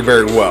selling very,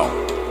 very well.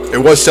 It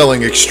was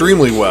selling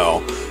extremely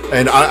well,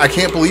 and I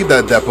can't believe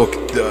that book.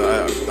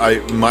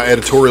 My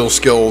editorial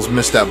skills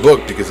missed that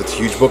book because it's a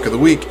huge book of the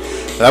week.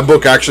 That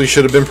book actually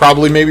should have been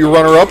probably maybe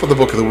runner-up of the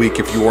book of the week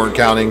if you weren't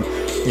counting,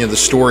 the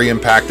story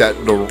impact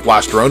that The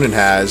Last Ronin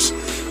has.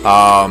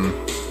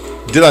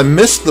 Did I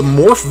miss the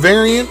Morph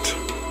variant?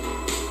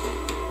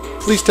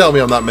 Please tell me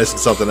I'm not missing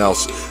something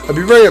else. I'd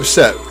be very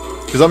upset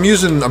because I'm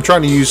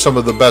trying to use some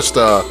of the best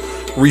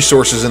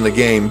resources in the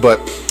game,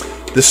 but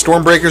this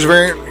Stormbreakers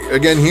variant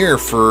again here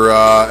for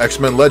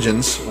X-Men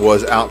Legends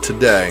was out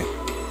today.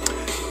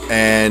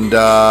 And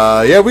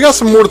yeah, we got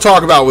some more to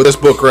talk about with this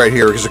book right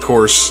here because, of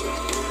course,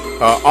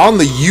 on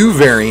the U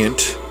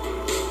variant,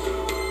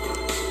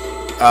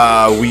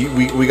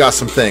 we got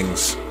some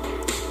things.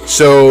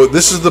 So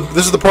this is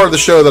the part of the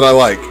show that I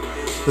like.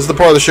 This is the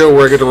part of the show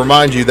where I get to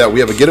remind you that we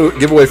have a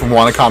giveaway from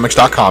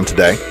WannaComics.com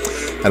today,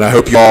 and I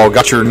hope you all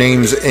got your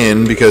names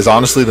in because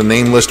honestly the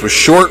name list was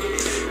short,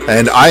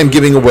 and I am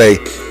giving away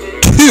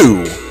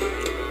two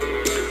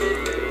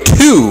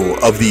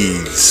of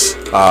these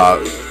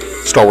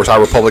Star Wars High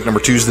Republic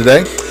number 2s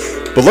today.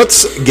 But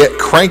let's get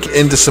crank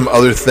into some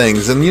other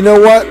things, and you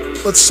know what?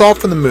 Let's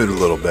soften the mood a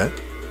little bit.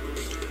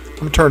 I'm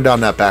gonna turn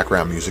down that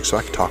background music so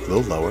I can talk a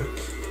little lower.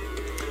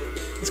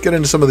 Let's get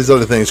into some of these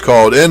other things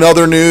called In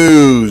Other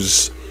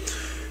News.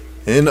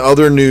 In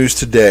other news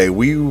today, I'm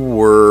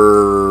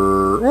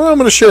going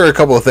to share a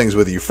couple of things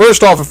with you.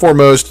 First off and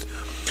foremost,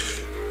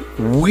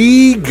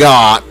 we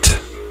got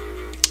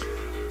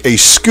a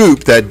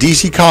scoop that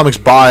DC Comics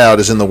buyout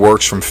is in the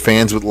works from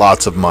fans with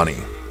lots of money.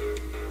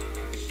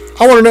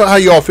 I want to know how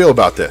you all feel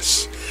about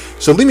this.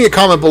 So leave me a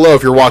comment below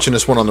if you're watching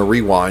this one on the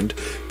rewind,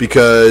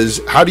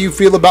 because how do you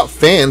feel about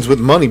fans with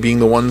money being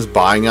the ones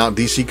buying out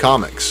DC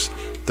Comics?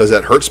 Does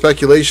that hurt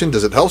speculation?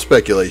 Does it help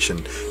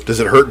speculation? Does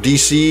it hurt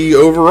DC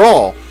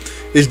overall?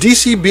 Is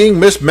DC being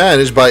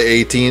mismanaged by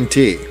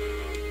AT&T?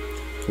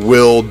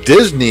 Will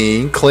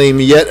Disney claim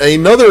yet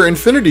another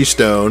Infinity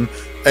Stone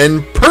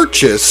and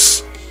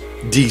purchase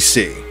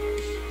DC?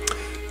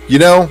 You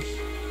know,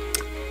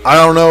 I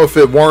don't know if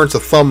it warrants a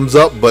thumbs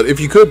up, but if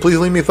you could, please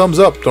leave me a thumbs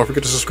up. Don't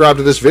forget to subscribe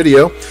to this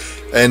video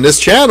and this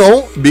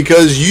channel,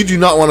 because you do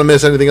not want to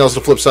miss anything else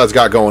the Flip Side's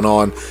got going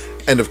on.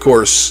 And of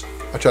course,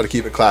 I try to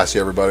keep it classy,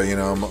 everybody. You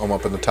know, I'm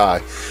up in the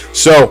tie.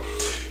 So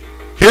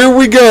here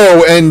we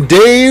go. And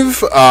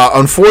Dave,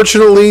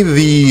 unfortunately,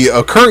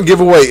 the current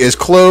giveaway is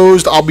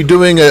closed. I'll be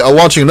doing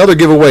launching another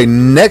giveaway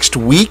next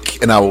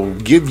week, and I will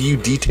give you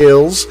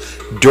details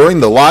during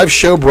the live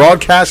show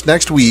broadcast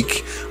next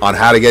week on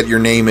how to get your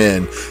name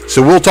in.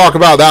 So we'll talk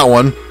about that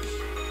one.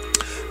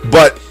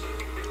 But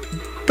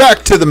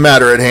back to the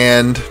matter at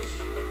hand.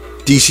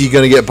 DC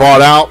going to get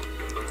bought out?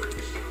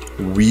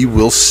 We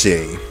will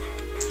see.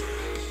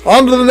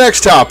 On to the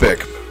next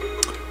topic.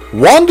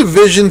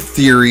 WandaVision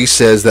theory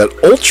says that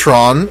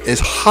Ultron is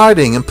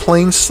hiding in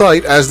plain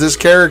sight as this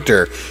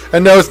character.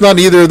 And no, it's not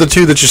either of the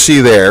two that you see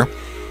there.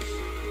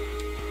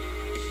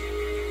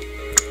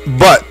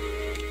 But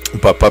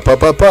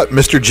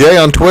Mr. J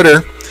on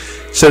Twitter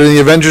said in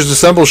the Avengers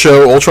Assemble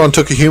show, Ultron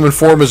took a human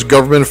form as a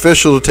government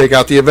official to take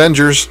out the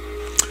Avengers.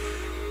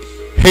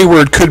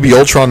 Hayward could be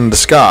Ultron in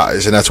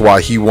disguise, and that's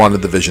why he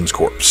wanted the Vision's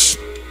corpse.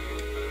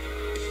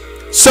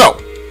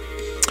 So,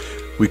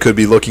 we could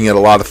be looking at a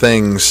lot of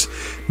things.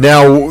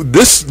 Now,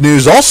 this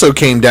news also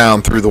came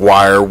down through the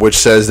wire, which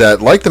says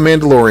that, like The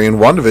Mandalorian,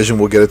 WandaVision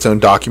will get its own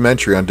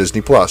documentary on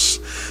Disney+.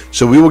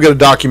 So we will get a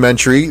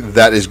documentary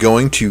that is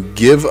going to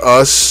give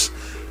us,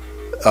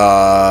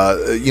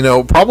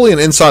 probably an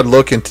inside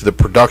look into the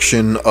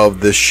production of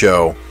this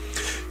show.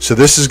 So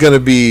this is going to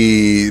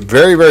be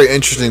very, very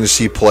interesting to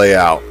see play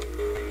out.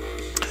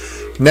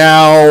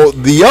 Now,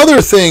 the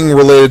other thing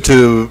related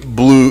to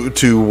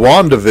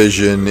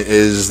WandaVision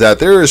is that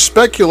there is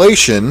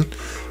speculation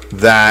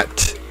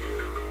that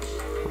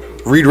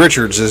Reed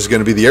Richards is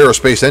going to be the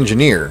aerospace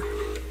engineer.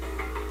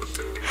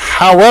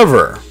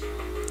 However,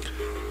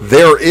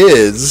 there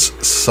is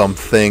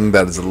something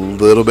that is a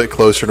little bit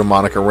closer to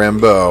Monica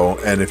Rambeau,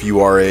 and if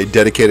you are a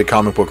dedicated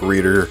comic book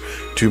reader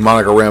to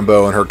Monica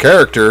Rambeau and her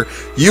character,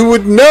 you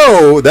would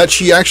know that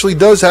she actually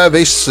does have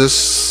a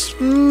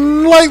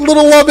slight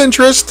little love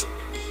interest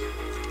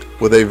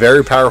with a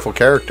very powerful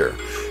character.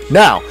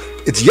 Now,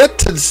 it's yet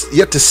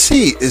to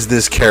see, is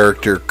this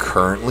character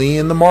currently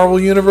in the Marvel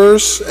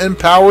Universe and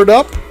powered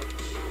up,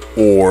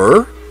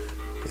 or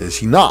is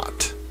he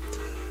not?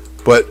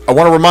 But I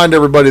want to remind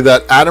everybody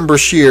that Adam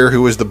Brashear,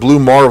 who is the Blue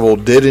Marvel,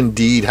 did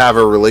indeed have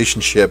a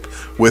relationship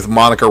with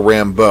Monica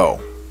Rambeau.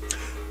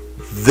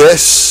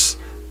 This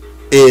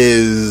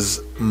is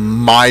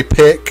my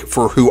pick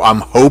for who I'm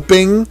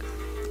hoping.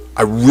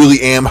 I really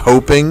am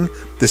hoping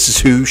this is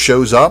who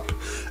shows up.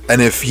 And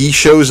if he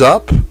shows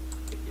up,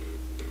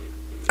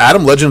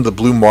 Adam Legend of the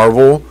Blue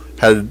Marvel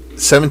had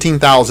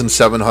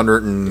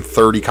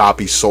 17,730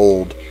 copies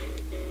sold,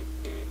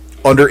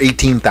 under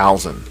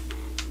 18,000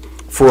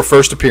 for a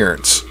first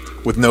appearance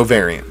with no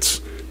variants.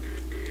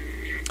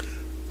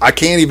 I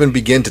can't even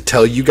begin to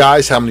tell you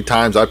guys how many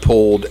times I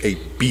pulled a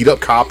beat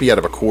up copy out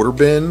of a quarter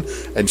bin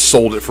and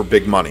sold it for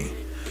big money.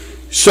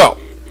 So,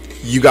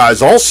 you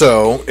guys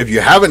also, if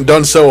you haven't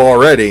done so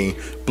already,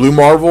 Blue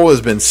Marvel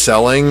has been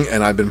selling,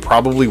 and I've been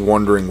probably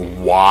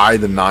wondering why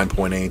the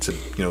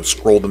 9.8s have,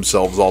 scrolled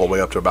themselves all the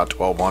way up to about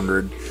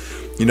 1,200.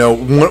 When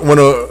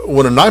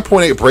a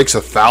 9.8 breaks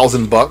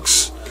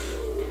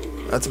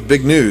 $1,000, that's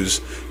big news.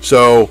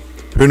 So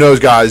who knows,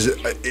 guys?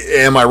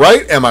 Am I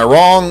right? Am I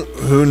wrong?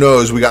 Who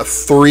knows? We got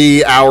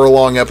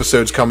 3-hour-long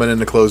episodes coming in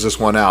to close this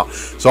one out.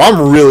 So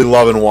I'm really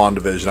loving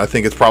WandaVision. I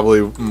think it's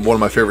probably one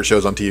of my favorite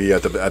shows on TV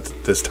at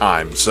this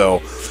time.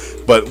 So,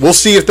 but we'll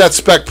see if that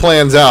spec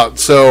plans out.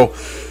 So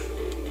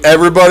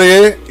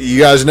everybody, you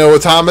guys know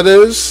what time it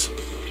is.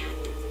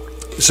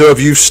 So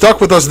if you've stuck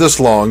with us this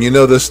long, you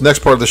know this next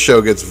part of the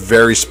show gets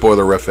very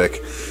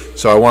spoilerific.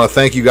 So I want to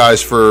thank you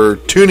guys for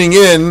tuning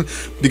in,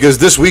 because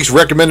this week's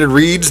recommended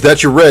reads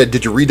that you read,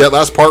 did you read that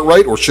last part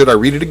right, or should I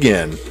read it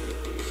again?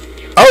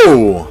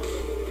 Oh!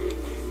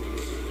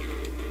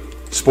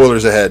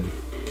 Spoilers ahead.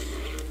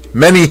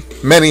 Many,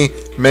 many,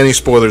 many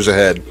spoilers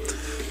ahead.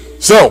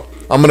 So,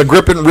 I'm going to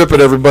grip it and rip it,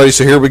 everybody.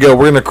 So here we go.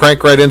 We're going to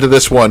crank right into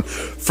this one.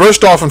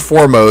 First off and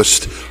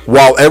foremost,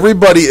 while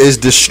everybody is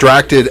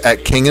distracted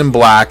at King in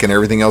Black and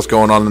everything else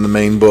going on in the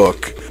main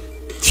book,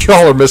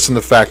 y'all are missing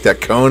the fact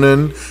that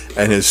Conan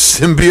and his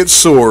symbiote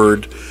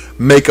sword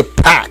make a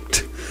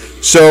pact.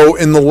 So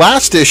in the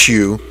last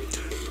issue,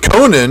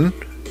 Conan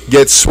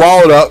gets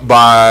swallowed up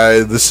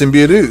by the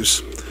symbiote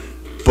ooze.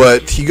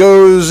 But he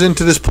goes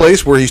into this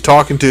place where he's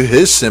talking to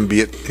his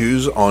symbiote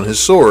who's on his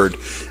sword.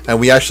 And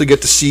we actually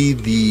get to see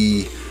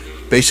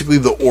basically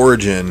the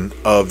origin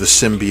of the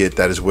symbiote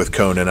that is with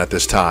Conan at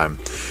this time.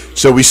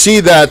 So we see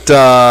that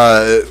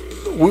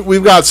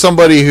we've got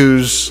somebody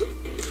who's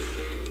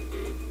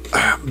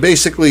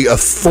basically a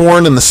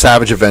thorn in the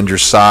Savage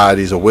Avengers side.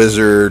 He's a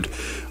wizard.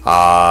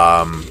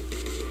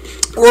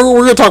 We're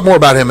going to talk more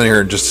about him in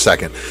here in just a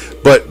second.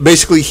 But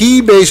basically,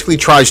 he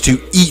tries to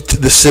eat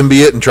the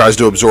symbiote and tries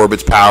to absorb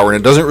its power, and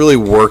it doesn't really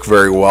work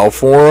very well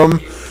for him.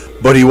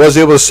 But he was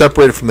able to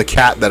separate it from the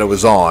cat that it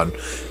was on.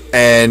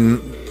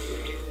 And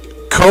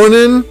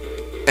Conan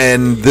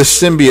and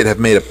this symbiote have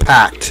made a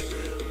pact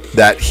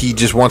that he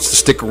just wants to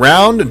stick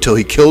around until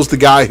he kills the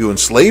guy who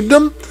enslaved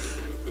him.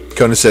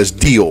 Conan says,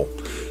 deal.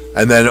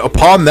 And then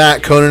upon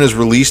that, Conan is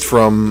released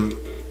from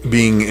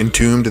being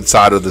entombed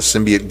inside of the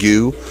symbiote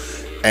goo.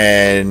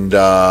 And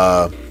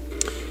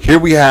here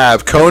we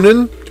have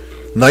Conan,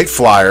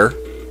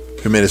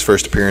 Nightflyer, who made his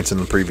first appearance in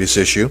the previous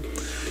issue,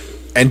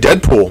 and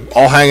Deadpool,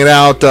 all hanging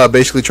out,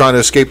 basically trying to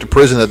escape the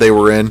prison that they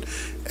were in.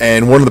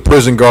 And one of the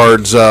prison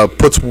guards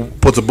puts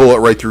a bullet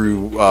right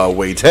through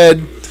Wade's head.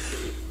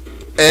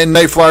 And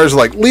Nightflyer's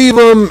like, leave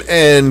him.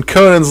 And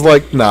Conan's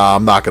like, nah,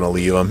 I'm not going to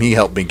leave him. He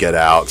helped me get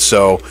out.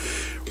 So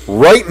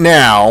right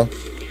now,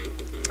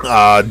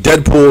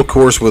 Deadpool, of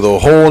course, with a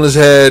hole in his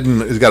head,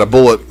 and he's got a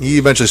bullet. He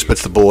eventually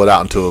spits the bullet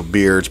out into a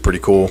beer. It's pretty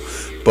cool.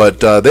 But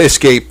they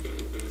escape.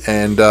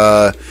 And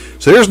so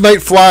here's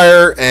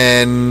Nightflyer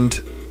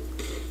and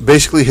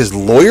basically his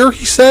lawyer,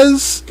 he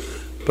says.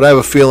 But I have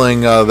a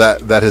feeling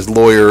that his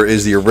lawyer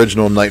is the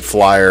original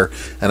Nightflyer,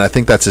 and I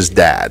think that's his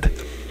dad.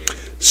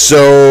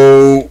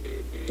 So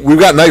we've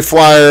got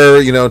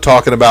Nightflyer,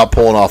 talking about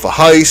pulling off a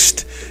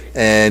heist,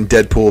 and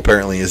Deadpool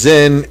apparently is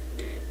in.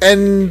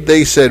 And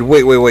they said,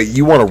 wait,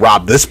 you want to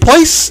rob this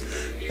place?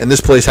 And this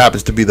place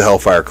happens to be the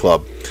Hellfire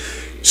Club.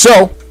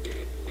 So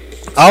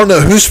I don't know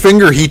whose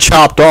finger he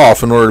chopped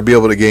off in order to be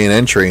able to gain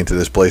entry into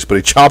this place, but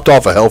he chopped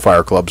off a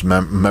Hellfire Club's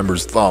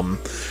member's thumb,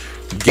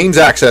 gains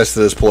access to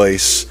this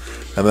place.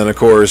 And then, of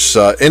course,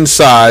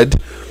 inside,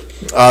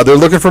 they're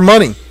looking for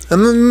money.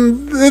 And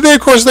then, they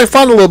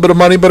find a little bit of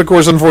money, but, of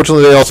course,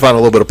 unfortunately, they also find a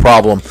little bit of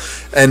problem.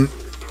 And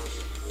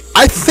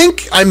I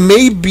think I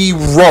may be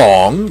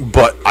wrong,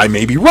 but I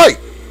may be right.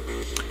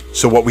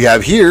 So what we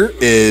have here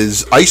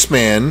is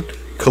Iceman,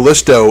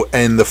 Callisto,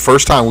 and the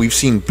first time we've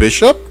seen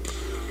Bishop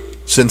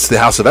since the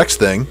House of X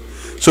thing.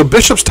 So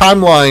Bishop's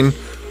timeline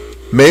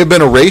may have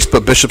been erased,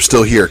 but Bishop's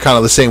still here, kind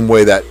of the same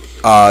way that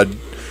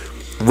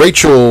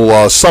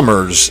Rachel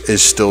Summers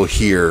is still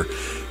here.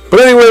 But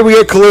anyway, we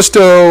get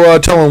Callisto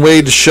telling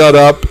Wade to shut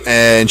up,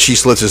 and she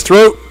slits his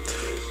throat.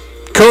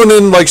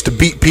 Conan likes to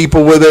beat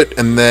people with it,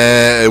 and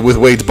then with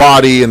Wade's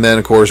body, and then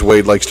of course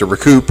Wade likes to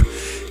recoup.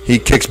 He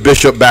kicks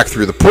Bishop back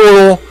through the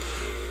portal.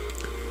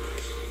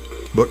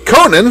 But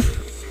Conan,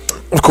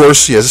 of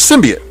course, he has a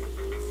symbiote.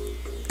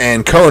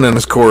 And Conan,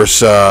 of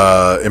course,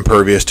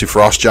 impervious to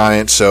frost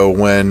giants. So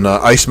when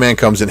Iceman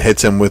comes and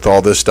hits him with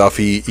all this stuff,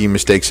 he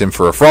mistakes him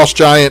for a frost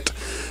giant.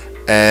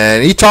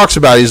 And he talks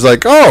about it. He's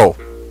like,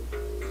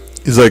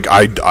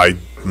 I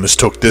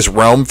mistook this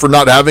realm for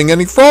not having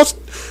any frost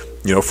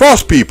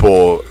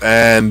people.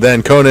 And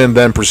then Conan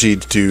then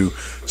proceeds to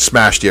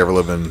smash the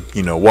ever-living,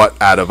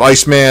 out of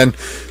Iceman.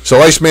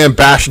 So Iceman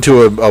bashed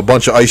into a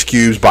bunch of ice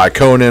cubes by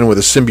Conan with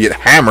a symbiote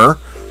hammer.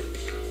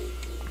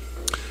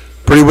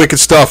 Pretty wicked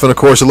stuff. And, of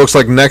course, it looks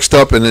like next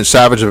up in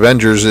Savage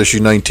Avengers issue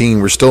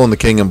 19, we're still in the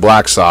King in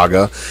Black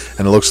saga.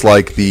 And it looks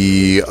like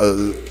the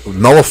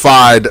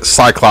nullified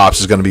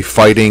Cyclops is going to be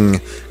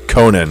fighting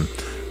Conan.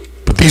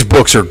 But these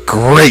books are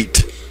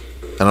great.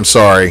 And I'm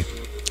sorry.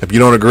 If you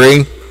don't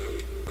agree,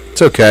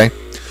 it's okay.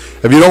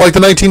 If you don't like the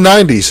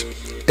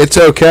 1990s, it's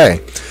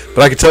okay.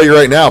 But I can tell you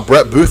right now,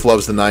 Brett Booth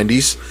loves the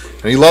 90s.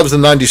 And he loves the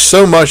 90s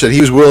so much that he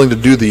was willing to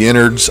do the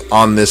innards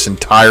on this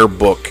entire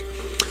book.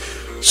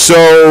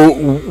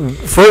 So,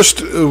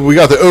 first, we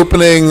got the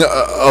opening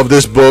of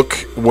this book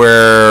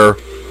where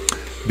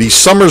the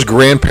Summers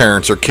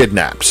grandparents are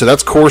kidnapped. So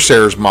that's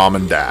Corsair's mom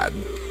and dad.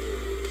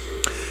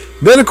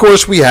 Then, of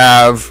course, we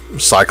have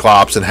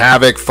Cyclops and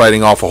Havoc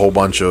fighting off a whole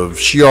bunch of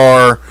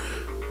Shi'ar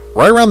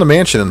right around the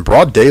mansion in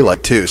broad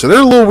daylight, too. So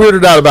they're a little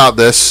weirded out about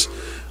this.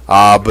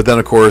 But then,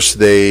 of course,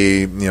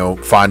 they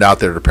find out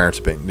that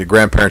their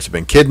grandparents have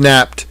been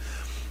kidnapped.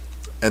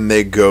 And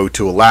they go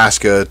to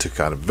Alaska to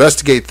kind of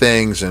investigate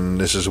things, and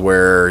this is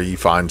where you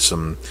find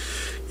some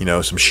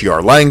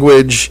Shi'ar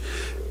language.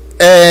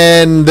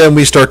 And then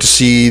we start to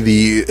see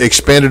the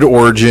expanded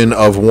origin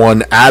of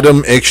one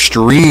Adam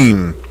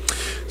Extreme.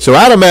 So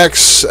Adam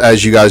X,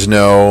 as you guys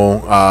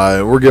know,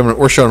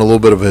 we're showing a little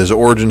bit of his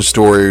origin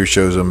story.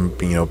 Shows him,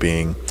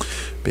 being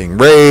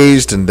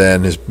raised, and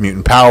then his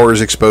mutant powers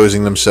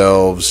exposing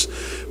themselves.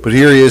 But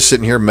here he is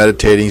sitting here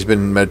meditating. He's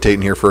been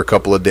meditating here for a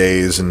couple of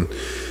days, and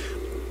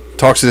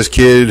talks to this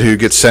kid who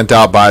gets sent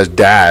out by his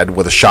dad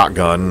with a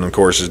shotgun. And of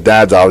course, his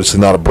dad's obviously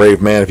not a brave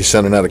man if he's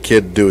sending out a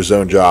kid to do his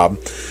own job.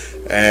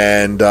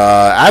 And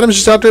Adam's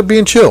just out there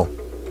being chill.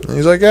 And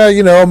he's like,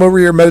 I'm over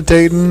here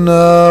meditating,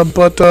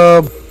 but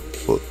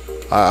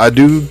I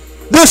do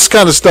this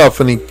kind of stuff.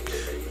 And he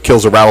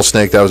kills a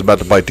rattlesnake that was about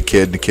to bite the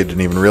kid, and the kid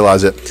didn't even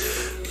realize it.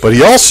 But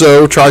he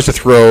also tries to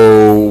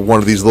throw one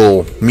of these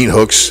little meat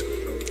hooks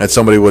and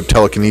somebody with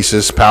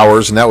telekinesis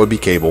powers, and that would be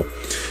Cable.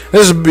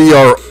 This would be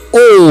our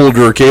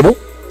older Cable.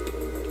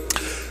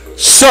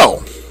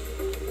 So,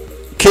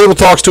 Cable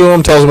talks to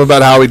him, tells him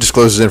about how he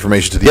discloses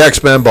information to the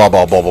X-Men, blah,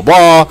 blah, blah, blah,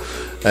 blah,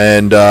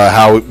 and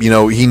how,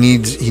 he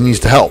needs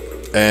to help.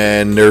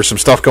 And there's some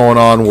stuff going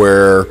on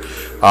where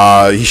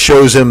he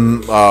shows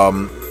him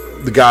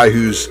the guy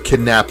who's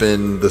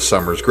kidnapping the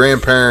Summers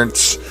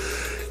grandparents.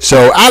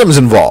 So Adam's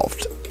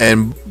involved.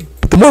 And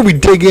the more we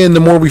dig in, the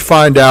more we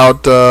find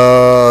out,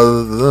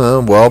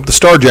 the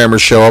Starjammers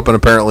show up, and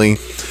apparently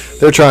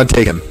they're trying to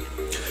take him.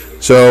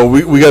 So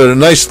we got a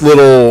nice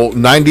little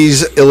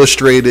 90s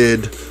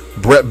illustrated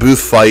Brett Booth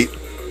fight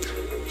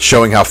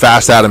showing how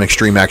fast Adam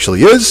Extreme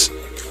actually is.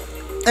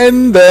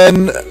 And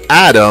then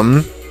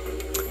Adam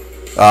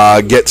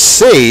gets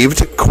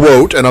saved,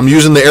 quote, and I'm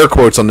using the air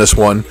quotes on this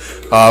one,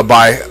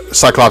 by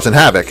Cyclops and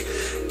Havoc.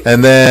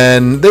 And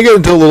then they get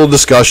into a little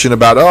discussion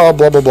about,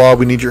 blah, blah, blah,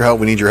 we need your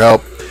help.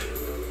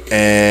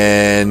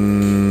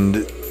 And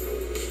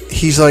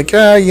he's like,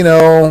 I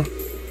don't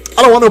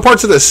want no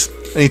parts of this.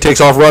 And he takes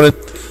off running.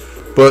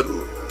 But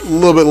a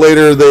little bit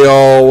later, they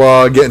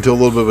all get into a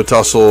little bit of a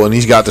tussle, and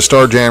he's got the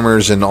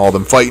Starjammers and all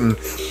them fighting.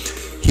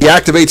 He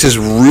activates his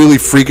really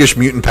freakish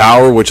mutant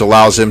power, which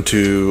allows him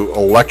to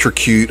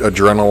electrocute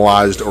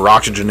adrenalized or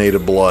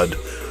oxygenated blood.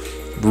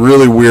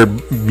 Really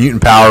weird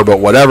mutant power, but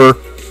whatever.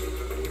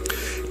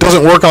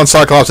 Doesn't work on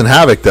Cyclops and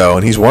Havoc, though,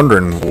 and he's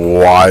wondering,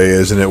 why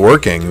isn't it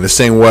working? The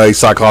same way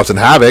Cyclops and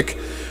Havoc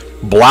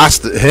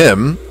blasted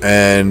him,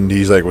 and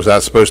he's like, was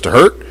that supposed to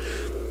hurt?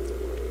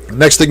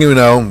 Next thing you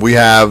know, we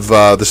have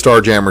the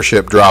Starjammer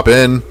ship drop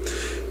in,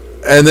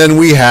 and then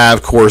we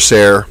have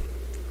Corsair.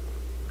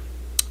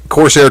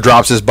 Corsair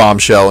drops his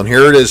bombshell, and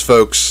here it is,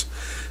 folks.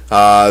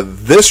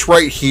 This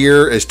right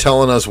here is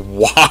telling us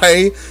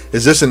why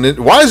is this an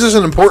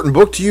important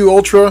book to you,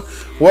 Ultra?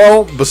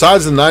 Well,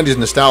 besides the 90s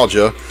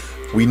nostalgia,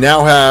 we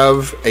now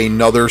have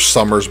another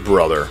Summers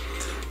brother.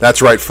 That's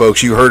right,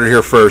 folks. You heard it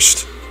here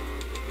first.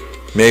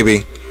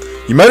 Maybe.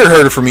 You might have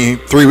heard it from me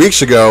 3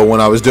 weeks ago when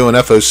I was doing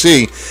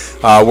FOC,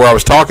 where I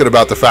was talking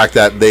about the fact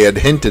that they had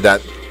hinted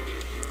at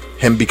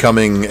him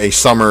becoming a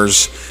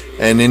Summers,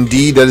 and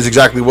indeed, that is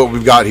exactly what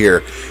we've got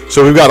here.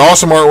 So we've got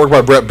awesome artwork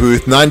by Brett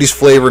Booth, 90s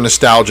flavor,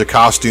 nostalgia,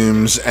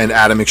 costumes, and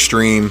Adam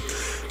Extreme,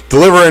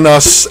 delivering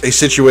us a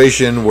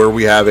situation where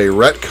we have a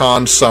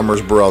retcon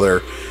Summers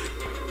brother.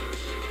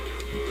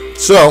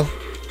 So,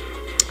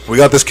 we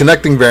got this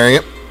connecting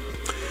variant.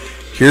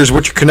 Here's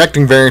what your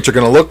connecting variants are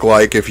going to look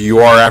like if you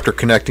are after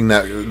connecting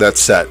that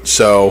set.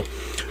 So,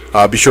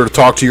 be sure to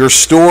talk to your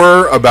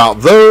store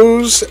about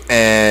those,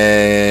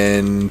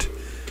 and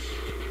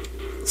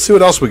let's see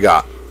what else we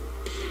got.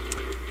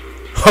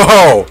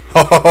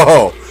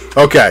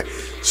 Okay,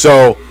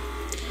 so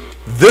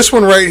this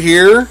one right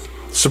here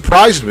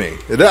surprised me.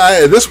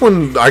 This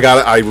one,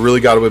 I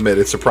really got to admit,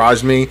 it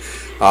surprised me.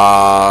 We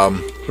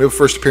have a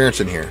first appearance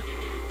in here.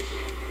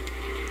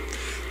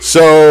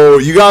 So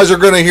you guys are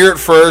going to hear it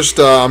first.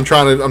 I'm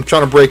trying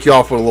to break you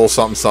off with a little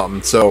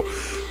something. So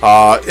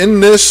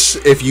in this,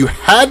 if you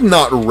had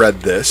not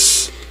read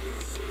this,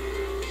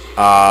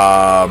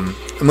 and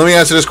let me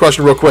answer this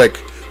question real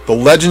quick. The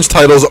Legends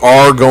titles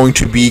are going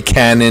to be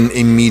canon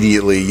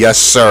immediately. Yes,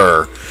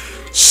 sir.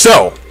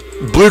 So,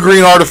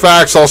 blue-green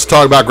artifacts. Also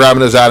talk about grabbing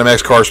those Adam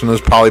X cards from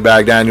those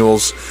Polybag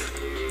Daniels.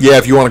 Yeah,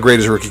 if you want a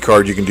greatest rookie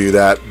card, you can do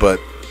that, but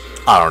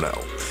I don't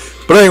know.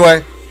 But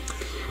anyway,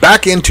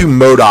 back into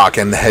MODOK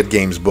and the Head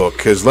Games book,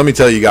 because let me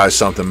tell you guys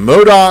something.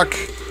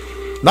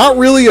 MODOK, not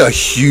really a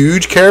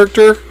huge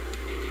character,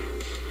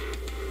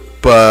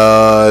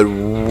 but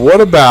what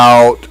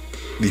about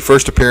the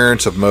first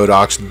appearance of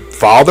MODOK's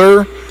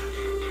father,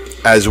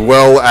 as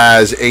well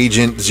as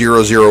Agent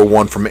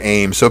 001 from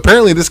AIM. So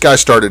apparently this guy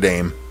started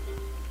AIM.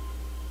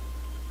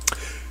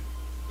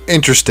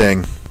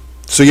 Interesting.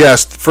 So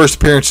yes, the first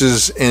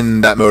appearances in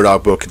that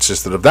MODOK book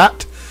consisted of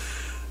that.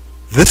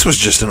 This was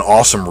just an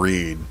awesome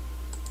read.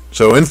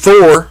 So in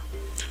Thor,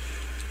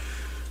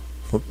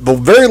 the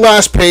very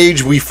last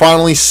page, we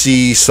finally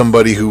see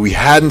somebody who we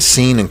hadn't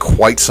seen in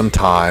quite some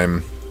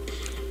time.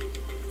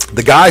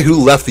 The guy who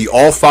left the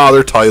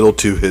All-Father title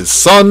to his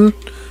son,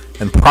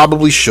 and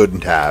probably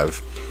shouldn't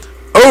have.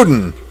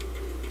 Odin.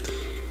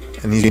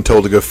 And he's being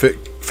told to go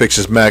fix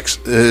his mess,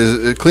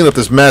 clean up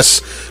this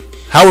mess.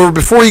 However,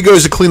 before he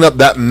goes to clean up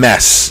that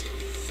mess,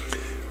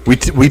 we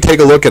take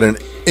a look at an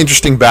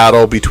interesting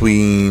battle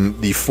between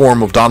the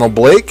form of Donald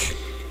Blake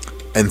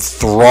and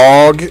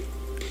Throg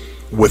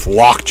with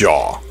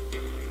Lockjaw.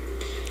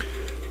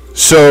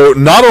 So,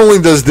 not only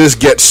does this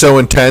get so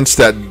intense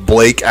that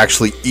Blake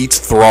actually eats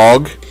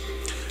Throg,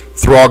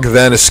 Throg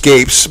then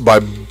escapes by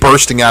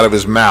bursting out of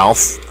his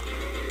mouth.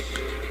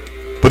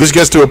 But this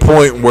gets to a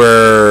point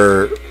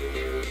where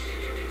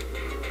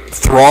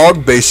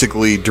Throg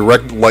basically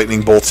direct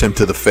lightning bolts him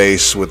to the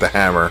face with the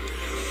hammer.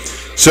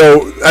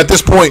 So at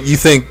this point you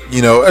think,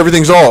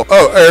 everything's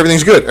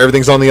good.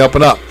 Everything's on the up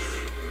and up.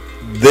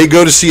 They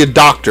go to see a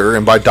doctor,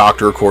 and by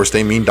doctor, of course,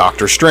 they mean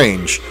Doctor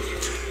Strange.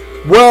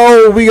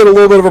 Well, we get a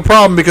little bit of a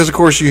problem because, of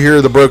course, you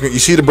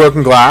see the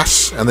broken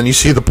glass, and then you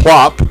see the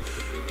plop,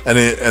 and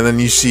then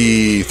you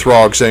see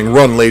Throg saying,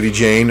 "Run, Lady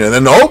Jane," and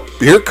then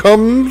here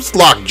comes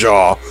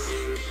Lockjaw.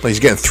 He's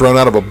getting thrown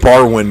out of a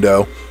bar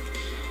window.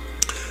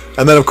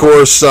 And then, of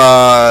course,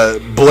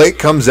 Blake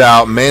comes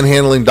out,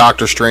 manhandling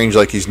Doctor Strange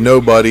like he's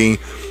nobody.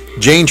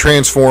 Jane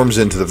transforms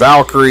into the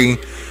Valkyrie,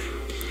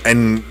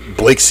 and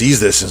Blake sees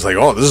this and is like,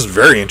 "Oh, this is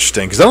very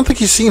interesting," because I don't think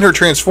he's seen her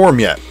transform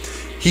yet.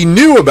 He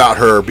knew about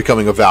her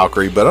becoming a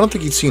Valkyrie, but I don't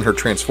think he'd seen her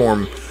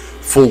transform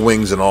full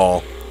wings and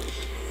all.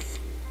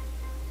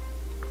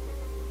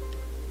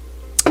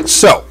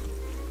 So,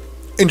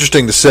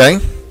 interesting to say.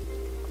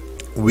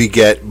 We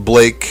get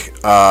Blake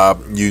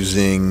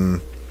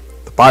using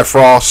the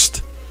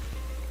Bifrost.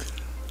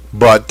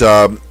 But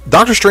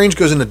Doctor Strange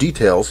goes into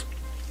details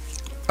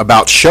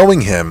about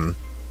showing him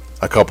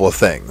a couple of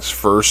things.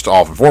 First,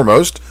 off and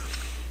foremost,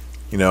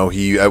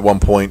 he at one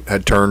point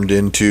had turned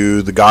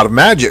into the God of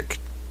Magic.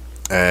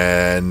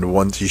 And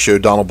once he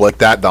showed Donald Blake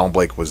that, Donald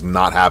Blake was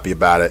not happy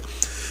about it.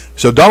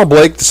 So Donald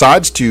Blake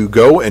decides to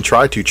go and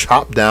try to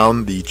chop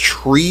down the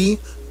Tree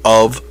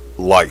of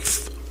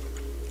Life.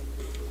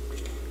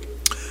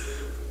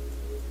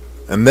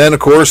 And then,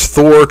 of course,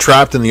 Thor,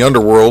 trapped in the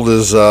underworld,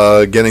 is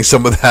getting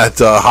some of that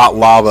hot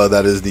lava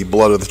that is the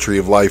blood of the Tree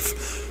of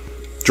Life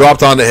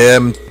dropped onto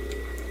him,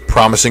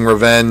 promising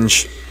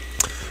revenge.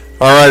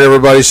 All right,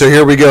 everybody, so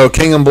here we go.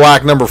 King in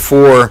Black, number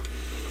 4.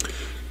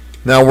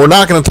 Now, we're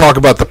not going to talk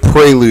about the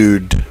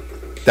prelude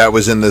that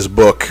was in this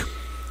book,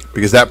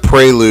 because that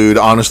prelude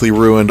honestly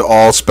ruined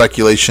all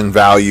speculation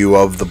value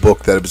of the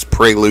book that it was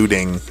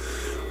preluding.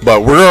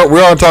 But we're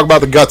going to talk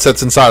about the guts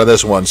that's inside of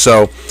this one.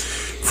 So,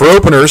 for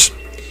openers,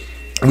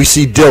 we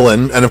see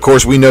Dylan, and of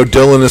course we know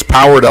Dylan is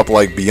powered up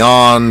like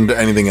beyond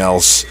anything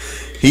else.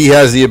 He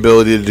has the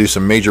ability to do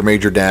some major,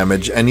 major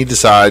damage, and he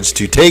decides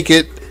to take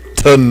it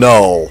to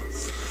Null.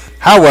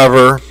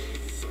 However,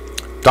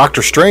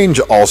 Doctor Strange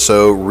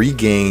also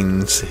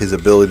regains his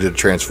ability to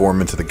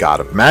transform into the God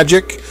of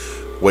Magic,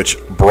 which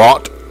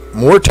brought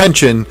more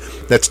attention.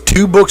 That's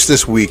 2 books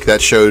this week that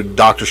showed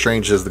Doctor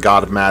Strange as the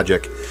God of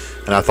Magic,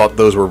 and I thought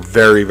those were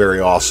very, very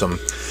awesome.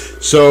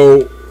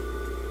 So,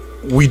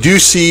 we do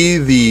see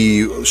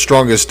the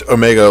strongest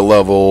Omega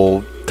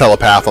level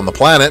telepath on the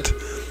planet,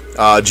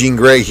 Jean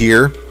Grey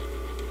here,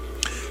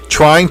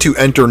 trying to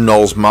enter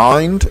Null's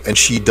mind, and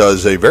she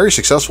does a very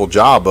successful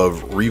job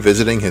of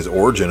revisiting his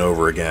origin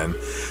over again.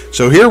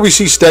 So here we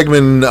see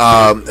Stegman,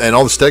 and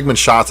all the Stegman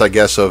shots, I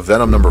guess, of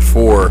Venom number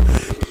 4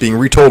 being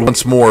retold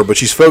once more, but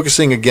she's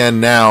focusing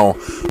again now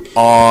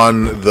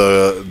on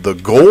the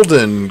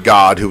Golden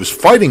God who was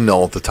fighting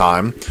Null at the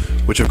time,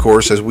 which, of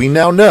course, as we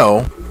now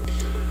know,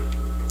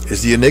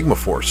 is the Enigma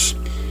Force.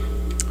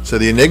 So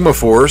the Enigma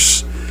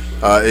Force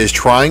is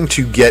trying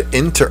to get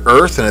into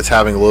Earth, and it's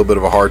having a little bit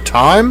of a hard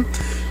time,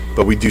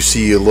 but we do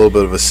see a little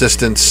bit of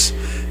assistance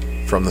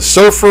from the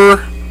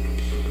Surfer,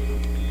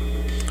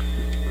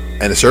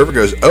 and the Surfer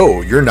goes,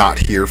 "Oh, you're not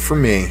here for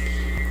me."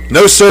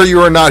 "No, sir,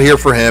 you are not here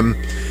for him."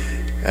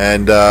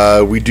 And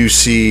we do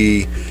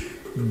see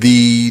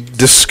the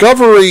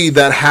discovery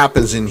that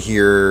happens in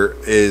here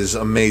is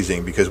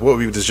amazing, because what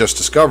we've just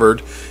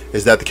discovered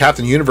is that the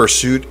Captain Universe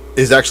suit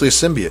is actually a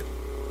symbiote.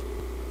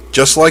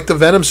 Just like the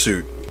Venom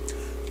suit,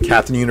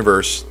 Captain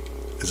Universe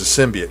is a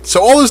symbiote.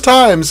 So all those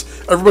times,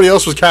 everybody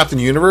else was Captain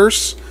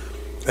Universe,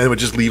 and it would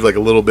just leave like a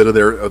little bit of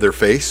their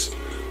face.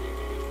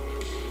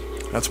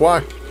 That's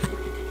why.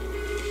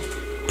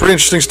 Pretty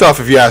interesting stuff,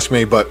 if you ask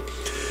me. But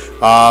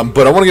I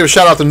want to give a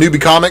shout out to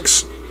Newbie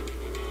Comics,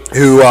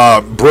 who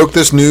broke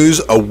this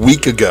news a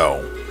week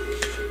ago,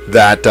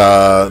 that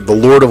the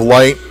Lord of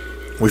Light,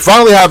 we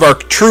finally have our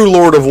true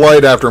Lord of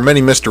Light after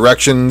many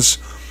misdirections.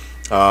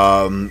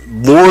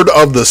 Lord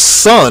of the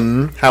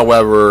Sun,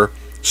 however,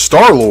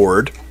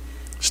 Star-Lord,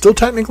 still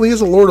technically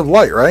is a Lord of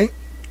Light, right?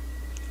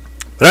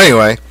 But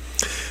anyway,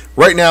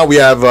 right now we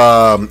have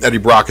Eddie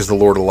Brock as the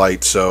Lord of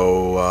Light,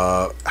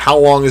 so how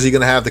long is he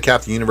going to have the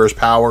Captain Universe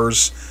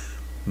powers?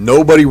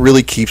 Nobody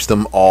really keeps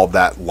them all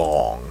that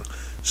long.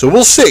 So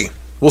we'll see.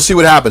 We'll see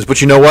what happens.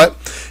 But you know what?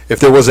 If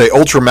there was a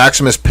Ultra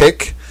Maximus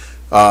pick,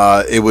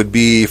 it would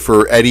be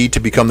for Eddie to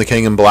become the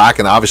King in Black,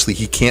 and obviously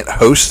he can't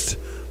host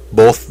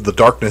both the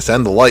darkness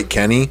and the light,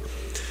 can he?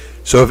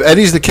 So if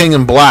Eddie's the King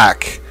in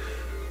Black,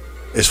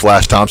 is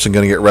Flash Thompson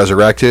going to get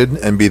resurrected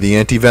and be the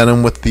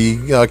anti-Venom with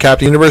the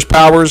Captain Universe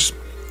powers?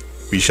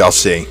 We shall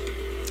see.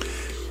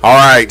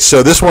 Alright,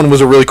 so this one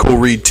was a really cool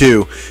read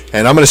too,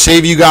 and I'm going to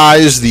save you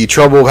guys the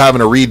trouble of having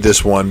to read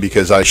this one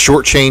because I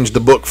shortchanged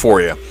the book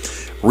for you.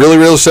 Really,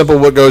 real simple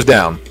what goes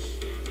down.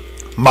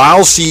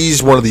 Miles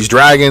sees one of these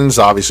dragons,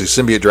 obviously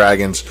symbiote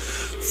dragons,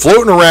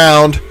 floating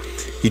around.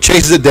 He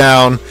chases it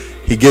down.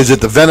 He gives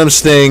it the Venom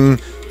sting,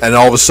 and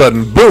all of a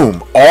sudden,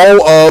 boom,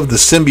 all of the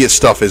symbiote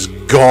stuff is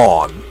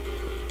gone.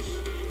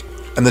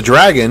 And the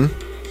dragon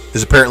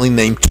is apparently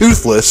named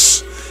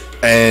Toothless,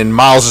 and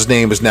Miles'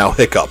 name is now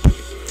Hiccup.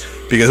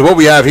 Because what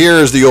we have here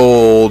is the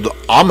old,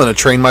 I'm going to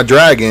train my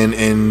dragon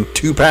in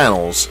 2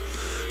 panels.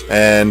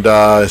 And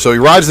so he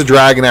rides the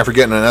dragon after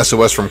getting an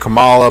SOS from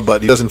Kamala,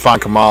 but he doesn't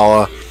find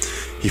Kamala.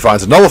 He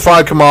finds a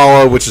nullified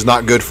Kamala, which is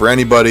not good for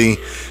anybody.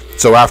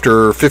 So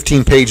after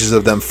 15 pages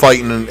of them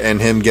fighting and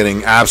him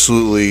getting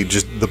absolutely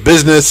just the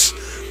business,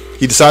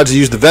 he decides to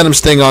use the Venom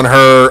Sting on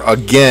her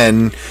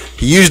again.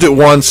 He used it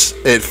once,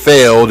 it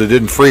failed, it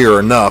didn't free her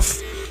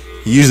enough.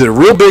 He used it a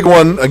real big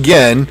one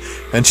again,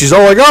 and she's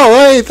all like, oh,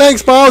 hey,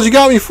 thanks, Miles, you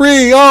got me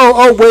free.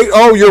 Oh, wait,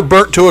 oh, you're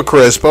burnt to a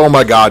crisp. Oh,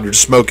 my God, you're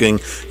smoking.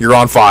 You're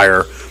on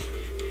fire.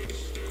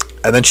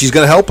 And then she's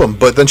going to help him,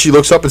 but then she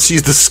looks up and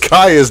sees the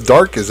sky as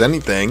dark as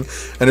anything,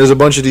 and there's a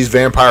bunch of these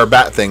vampire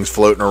bat things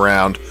floating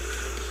around.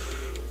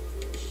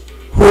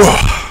 Whew.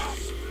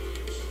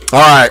 All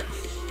right.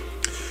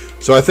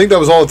 So I think that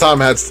was all the time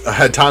I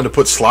had time to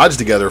put slides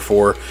together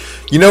for.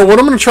 You know, what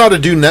I'm going to try to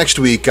do next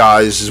week,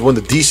 guys, is when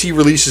the DC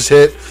releases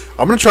hit,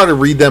 I'm going to try to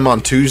read them on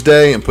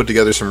Tuesday and put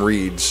together some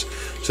reads.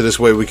 So this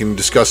way we can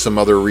discuss some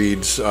other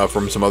reads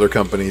from some other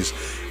companies.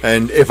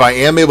 And if I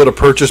am able to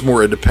purchase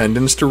more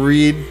independents to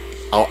read,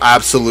 I'll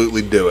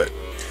absolutely do it.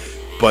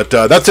 But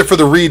that's it for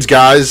the reads,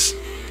 guys.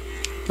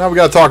 Now we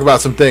got to talk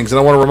about some things. And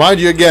I want to remind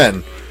you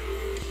again,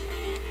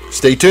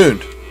 stay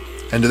tuned.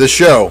 End of the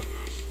show,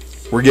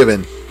 we're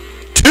giving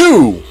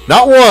 2,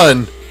 not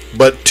 1,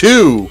 but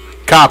 2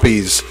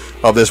 copies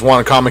of this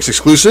Wanted Comics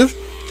exclusive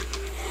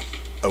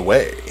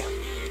away.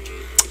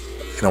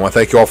 And I want to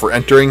thank you all for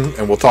entering,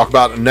 and we'll talk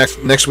about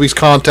next week's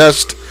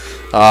contest.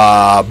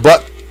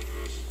 But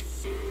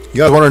you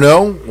guys want to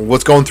know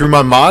what's going through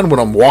my mind when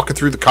I'm walking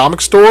through the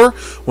comic store,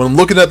 when I'm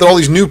looking at all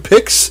these new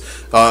picks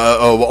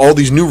of all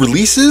these new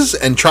releases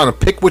and trying to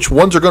pick which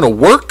ones are going to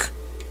work?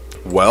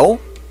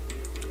 Well,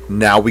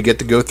 now we get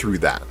to go through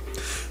that.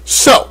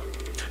 So,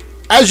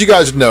 as you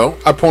guys know,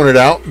 I pointed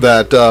out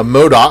that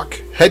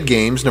MODOK Head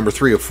Games number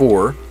 3 of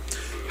 4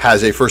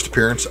 has a first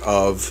appearance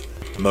of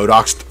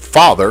MODOK's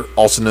father,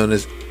 also known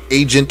as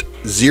Agent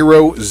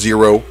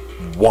 001.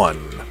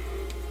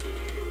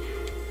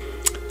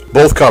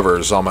 Both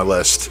covers on my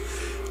list.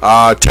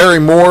 Terry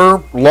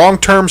Moore,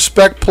 long-term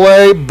spec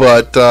play,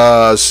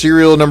 but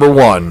serial number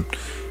 1,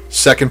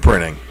 second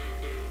printing.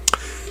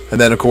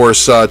 And then, of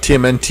course,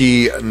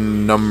 TMNT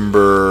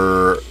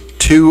number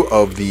 2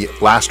 of the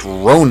Last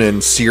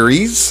Ronin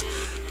series,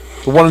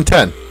 the 1 in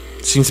 10.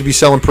 Seems to be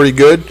selling pretty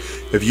good.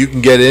 If you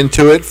can get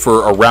into it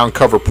for a round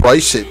cover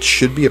price, it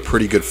should be a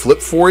pretty good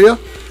flip for you.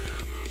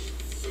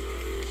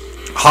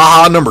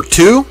 Haha number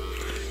 2.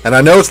 And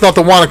I know it's not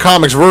the Wanted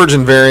Comics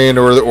Virgin variant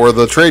or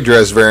the trade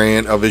dress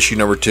variant of issue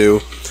number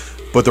 2,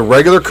 but the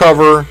regular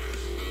cover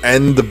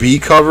and the B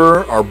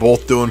cover are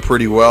both doing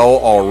pretty well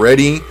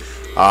already.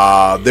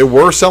 They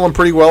were selling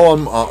pretty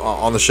well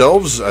on the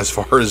shelves as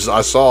far as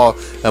I saw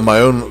at my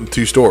own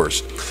 2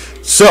 stores.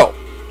 So,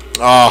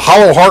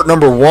 Hollow Heart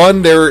number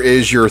 1, there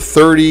is your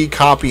 30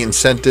 copy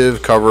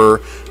incentive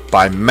cover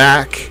by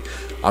Mac.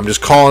 I'm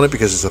just calling it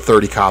because it's a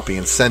 30 copy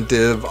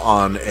incentive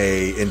on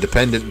a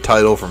independent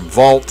title from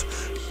Vault.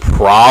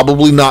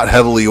 Probably not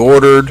heavily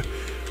ordered.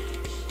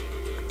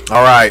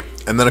 All right.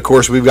 And then, of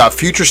course, we've got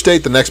Future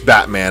State, the next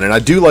Batman. And I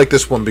do like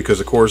this one because,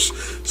 of course,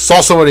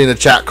 saw somebody in the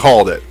chat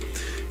called it.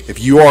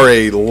 If you are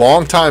a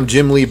longtime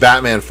Jim Lee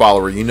Batman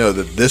follower, you know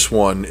that this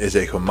one is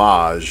a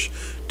homage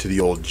to the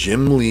old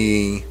Jim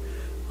Lee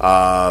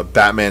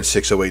Batman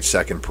 608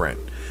 second print.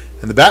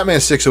 And the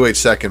Batman 608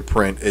 second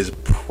print is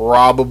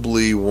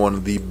probably one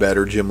of the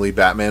better Jim Lee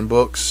Batman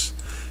books.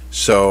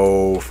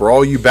 So for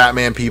all you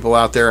Batman people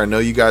out there, I know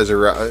you guys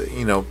are,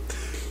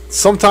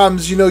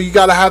 sometimes, you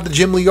got to have the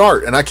Jim Lee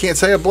art. And I can't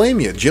say I blame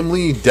you. Jim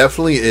Lee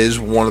definitely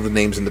is one of the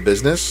names in the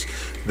business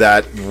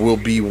that will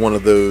be one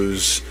of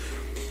those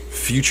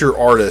future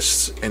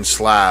artists and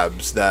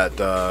slabs that,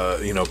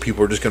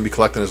 people are just going to be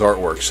collecting his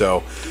artwork.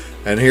 So,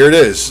 and here it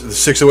is, the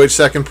 608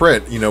 second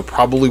print,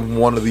 probably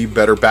one of the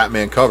better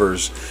Batman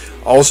covers.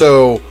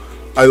 Also,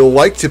 I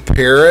like to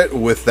pair it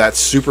with that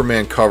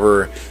Superman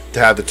cover to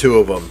have the 2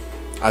 of them.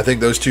 I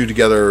think those 2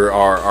 together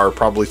are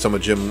probably some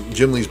of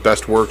Jim Lee's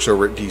best works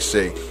over at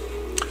DC.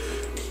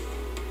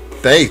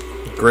 Hey,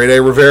 Grade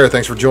A Rivera,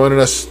 thanks for joining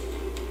us.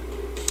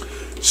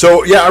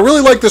 So, yeah, I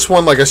really like this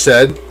one, like I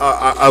said.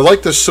 I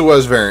like the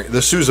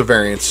Souza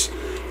variants.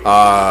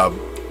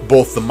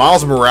 Both the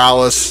Miles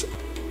Morales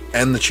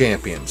and the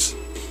Champions.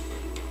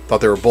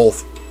 Thought they were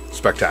both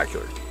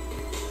spectacular.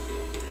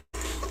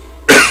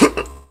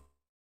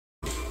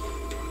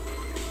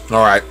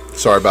 Alright,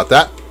 sorry about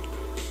that.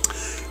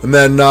 And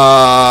then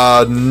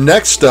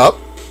next up,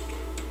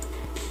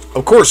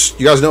 of course,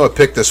 you guys know I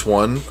picked this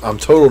one.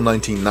 Total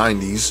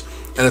 1990s,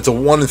 and it's a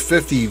 1 in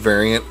 50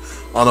 variant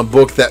on a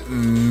book that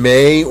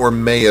may or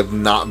may have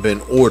not been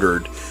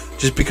ordered,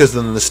 just because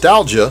of the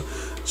nostalgia.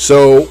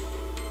 So,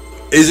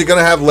 is it going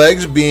to have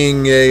legs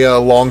being a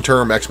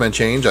long-term X-Men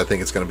change? I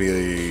think it's going to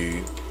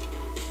be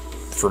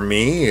for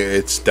me,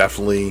 it's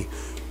definitely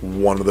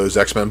one of those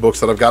X-Men books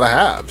that I've got to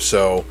have.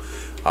 So,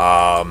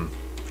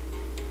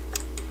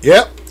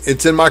 yeah.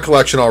 It's in my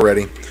collection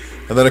already.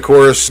 And then, of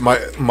course,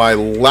 my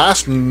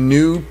last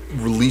new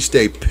release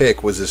day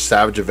pick was the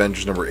Savage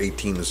Avengers number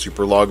 18, the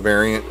Super Log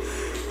variant.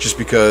 Just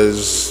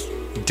because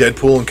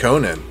Deadpool and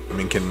Conan. I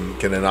mean,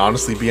 can it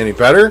honestly be any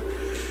better?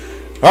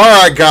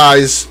 All right,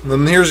 guys.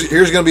 Then here's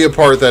going to be a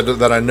part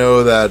that I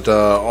know that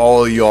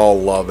all of y'all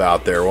love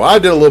out there. Well, I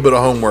did a little bit of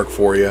homework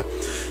for you.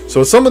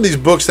 So some of these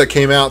books that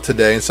came out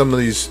today and some of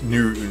these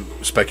new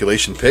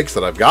speculation picks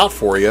that I've got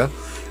for you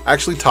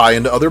actually tie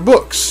into other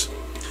books.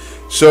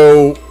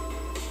 So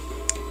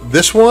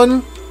this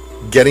one,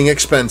 getting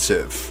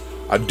expensive.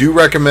 I do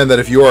recommend that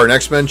if you are an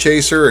X-Men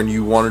chaser and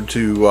you wanted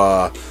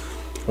to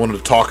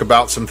talk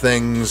about some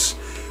things,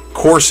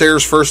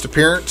 Corsair's first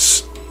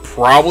appearance,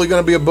 probably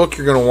going to be a book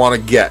you're going to want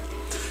to get.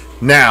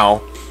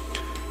 Now,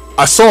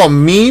 I saw a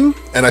meme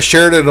and I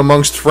shared it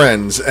amongst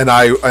friends, and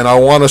I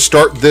want to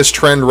start this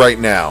trend right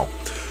now.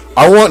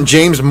 I want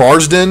James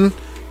Marsden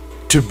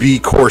to be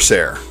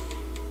Corsair.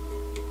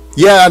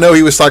 Yeah, I know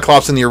he was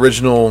Cyclops in the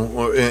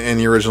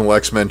original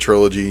X-Men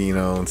trilogy,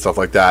 and stuff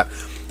like that.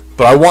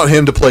 But I want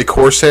him to play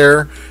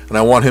Corsair, and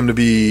I want him to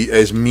be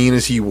as mean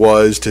as he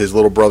was to his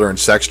little brother in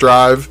Sex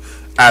Drive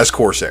as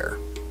Corsair.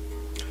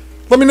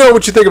 Let me know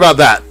what you think about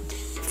that.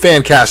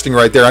 Fan casting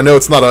right there. I know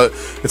it's not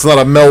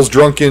a Mel's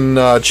Drunken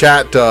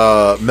Chat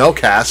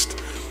Melcast,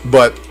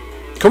 but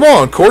come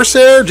on,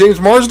 Corsair,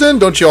 James Marsden,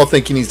 don't you all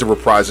think he needs to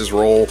reprise his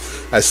role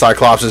as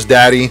Cyclops'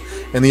 daddy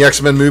in the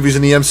X-Men movies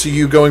in the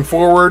MCU going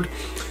forward?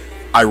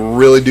 I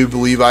really do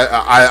believe,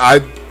 I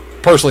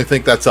personally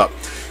think that's up.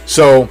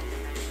 So,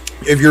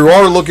 if you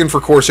are looking for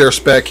Corsair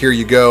spec, here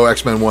you go,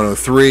 X-Men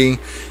 103.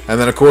 And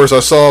then, of course, I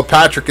saw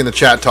Patrick in the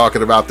chat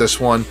talking about this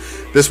one.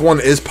 This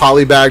one is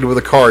polybagged with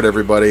a card,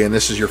 everybody, and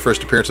this is your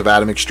first appearance of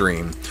Atom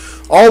Extreme.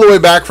 All the way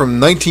back from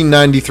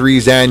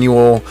 1993's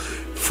annual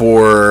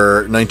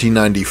for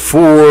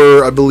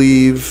 1994, I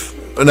believe.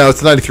 No,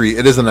 it's 93.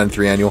 It is the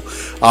 93 annual.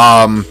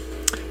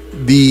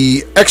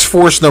 The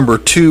X-Force number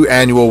 2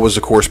 annual was,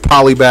 of course,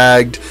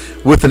 polybagged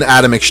with an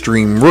Atom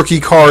Extreme rookie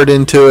card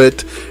into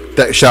it.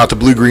 Shout out to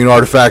Blue Green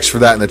Artifacts for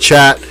that in the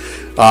chat.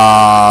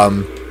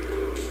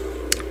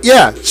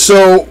 Yeah,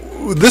 so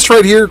this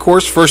right here, of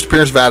course, first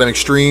appearance of Atom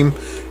Extreme.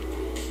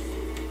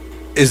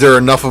 Is there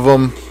enough of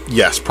them?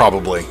 Yes,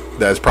 probably.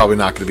 That is probably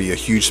not going to be a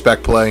huge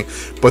spec play,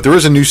 but there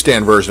is a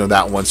newsstand version of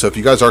that one. So if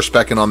you guys are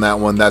specking on that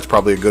one, that's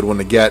probably a good one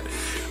to get.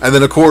 And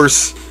then, of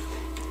course,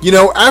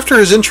 after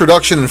his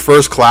introduction in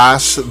First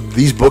Class,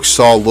 these books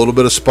saw a little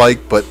bit of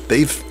spike, but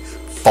they've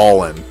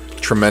fallen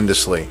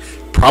tremendously.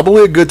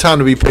 Probably a good time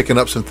to be picking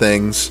up some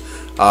things,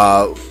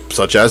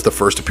 such as the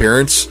first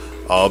appearance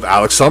of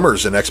Alex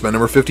Summers in X-Men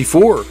number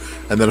 54,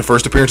 and then the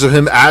first appearance of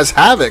him as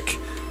Havoc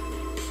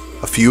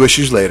a few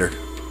issues later.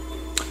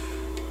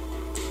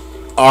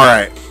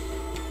 Alright.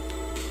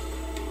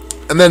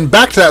 And then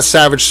back to that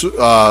Savage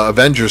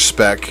Avengers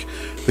spec,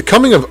 the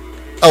coming of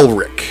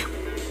Elric.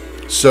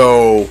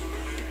 So,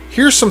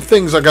 here's some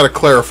things I got to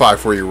clarify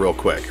for you real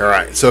quick.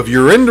 Alright, so if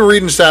you're into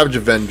reading Savage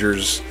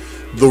Avengers,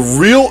 the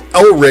real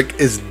Elric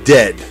is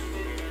dead.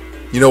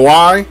 You know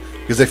why?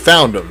 Because they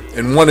found him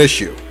in one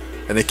issue,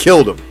 and they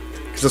killed him,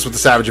 because that's what the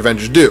Savage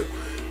Avengers do.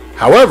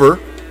 However,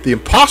 the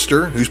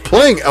imposter who's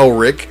playing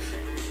Elric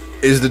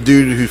is the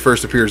dude who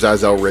first appears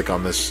as Elric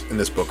in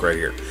this book right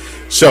here.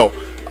 So,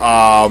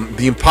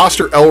 the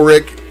imposter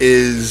Elric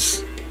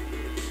is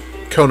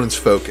Conan's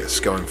focus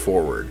going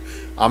forward.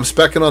 I'm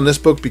specking on this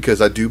book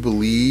because I do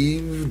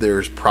believe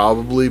there's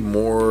probably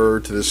more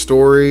to the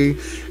story.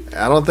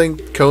 I don't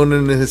think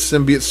Conan and his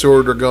symbiote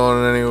sword are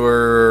going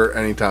anywhere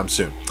anytime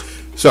soon.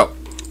 So,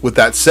 with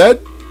that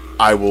said,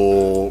 I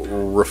will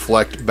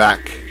reflect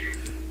back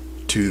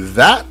to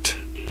that.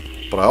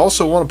 But I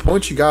also want to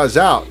point you guys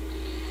out.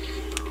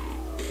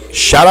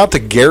 Shout out to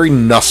Gary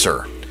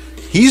Nusser.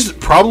 He's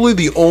probably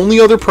the only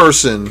other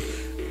person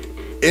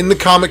in the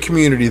comic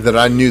community that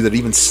I knew that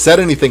even said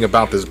anything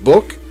about this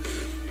book.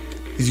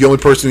 He's the only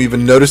person who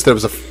even noticed that it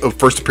was a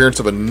first appearance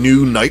of a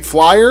new Night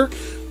Flyer.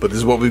 But this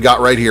is what we've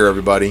got right here,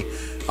 everybody.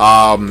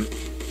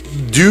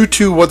 Due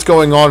to what's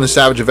going on in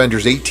Savage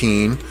Avengers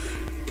 18,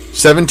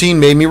 17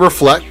 made me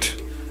reflect.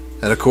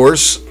 And, of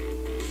course,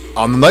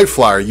 on the Night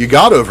Flyer, you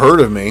got to have heard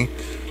of me.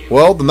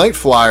 Well, the Night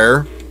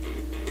Flyer,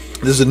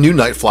 this is a new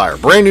Night Flyer.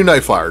 Brand new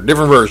Night Flyer.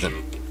 Different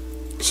version.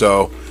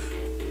 So,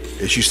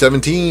 issue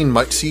 17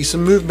 might see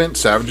some movement.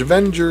 Savage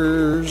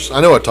Avengers.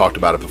 I know I talked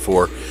about it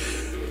before.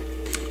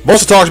 I've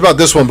also talked about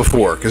this one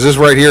before, because this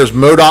right here is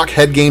MODOK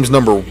Head Games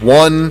number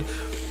 1.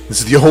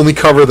 This is the only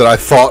cover that I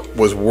thought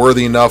was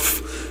worthy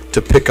enough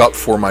to pick up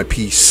for my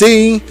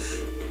PC.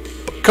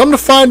 But come to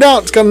find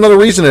out, it's got another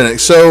reason in it.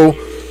 So,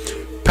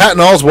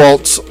 Patton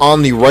Oswalt's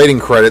on the writing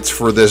credits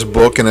for this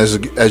book, and as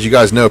you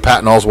guys know,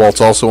 Patton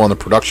Oswalt's also on the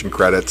production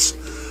credits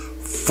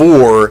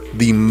for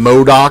the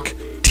MODOK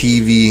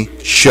TV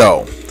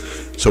show.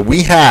 So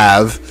we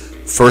have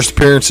first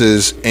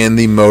appearances in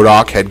the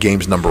MODOK Head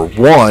Games number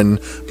 1,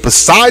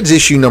 besides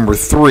issue number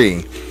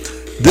 3.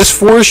 This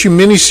 4-issue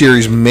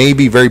miniseries may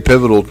be very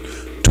pivotal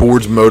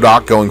towards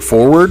MODOK going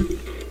forward.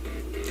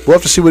 We'll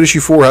have to see what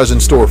issue 4 has in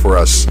store for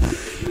us.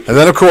 And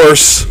then, of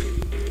course,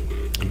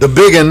 the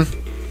biggin.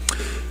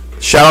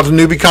 Shout out to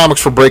Newbie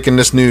Comics for breaking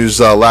this news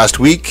last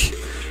week.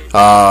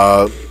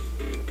 The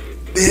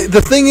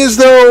thing is,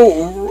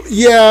 though,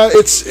 Yeah,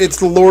 it's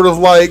the Lord of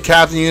Light,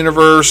 Captain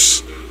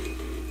Universe.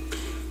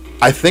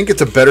 I think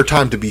it's a better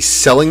time to be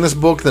selling this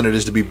book than it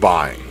is to be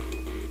buying.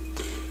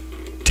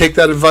 Take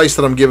that advice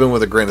that I'm giving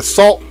with a grain of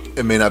salt.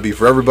 It may not be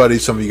for everybody.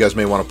 Some of you guys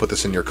may want to put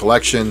this in your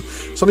collection.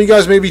 Some of you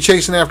guys may be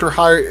chasing after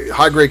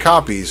high grade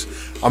copies.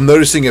 I'm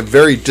noticing a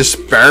very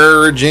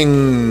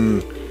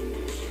disparaging,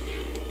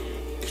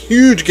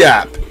 huge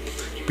gap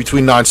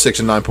between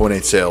 9.6 and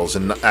 9.8 sales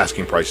and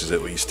asking prices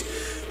at least.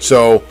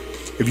 So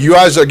if you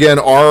guys, again,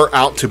 are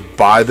out to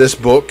buy this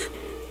book,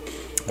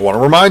 I want to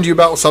remind you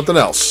about something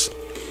else.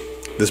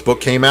 This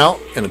book came out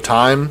in a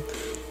time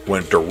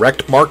when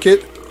direct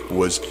market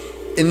was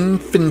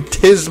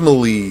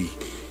infinitesimally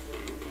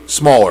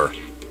smaller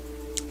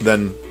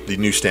than the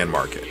newsstand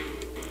market.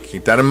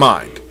 Keep that in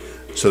mind.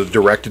 So the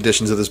direct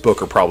editions of this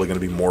book are probably going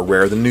to be more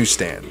rare than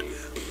newsstand.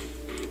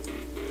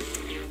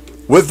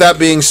 With that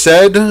being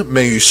said,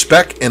 may you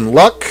spec in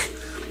luck.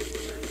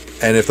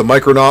 And if the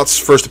Micronauts'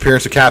 first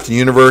appearance of Captain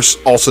Universe,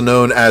 also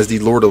known as the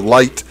Lord of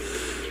Light,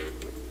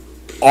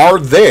 are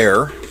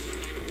there,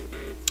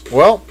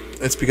 well,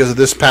 it's because of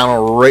this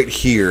panel right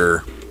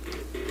here.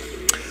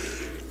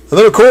 And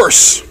then, of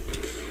course,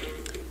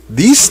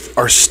 these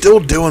are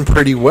still doing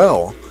pretty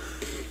well.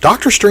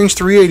 Doctor Strange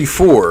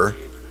 384.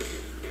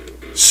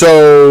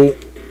 So,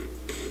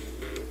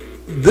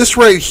 this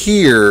right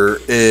here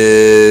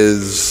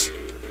is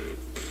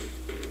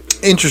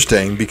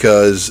interesting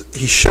because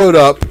he showed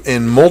up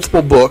in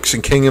multiple books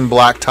and King in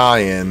Black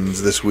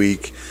tie-ins this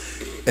week.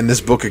 And this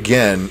book,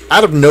 again,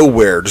 out of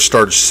nowhere, just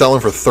started selling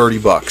for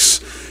 $30.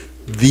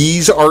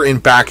 These are in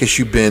back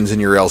issue bins in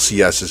your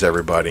LCSs,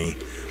 everybody.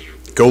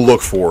 Go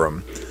look for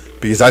them.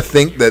 Because I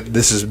think that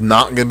this is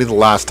not going to be the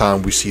last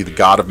time we see the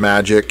God of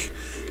Magic.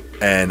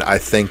 And I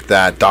think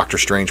that Doctor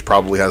Strange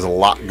probably has a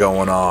lot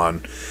going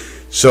on.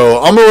 So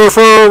I'm going to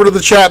refer over to the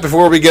chat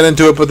before we get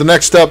into it. But the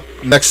next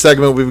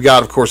segment we've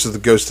got, of course, is the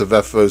Ghost of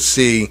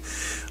FOC.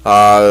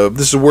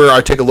 This is where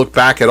I take a look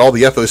back at all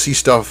the FOC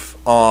stuff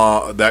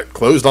that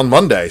closed on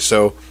Monday.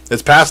 So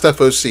it's past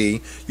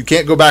FOC. You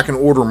can't go back and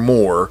order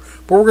more.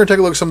 But we're going to take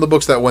a look at some of the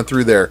books that went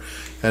through there.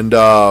 And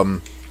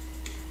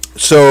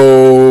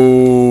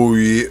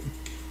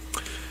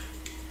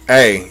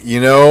hey,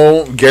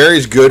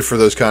 Gary's good for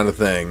those kind of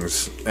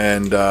things.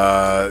 And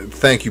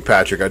thank you,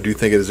 Patrick. I do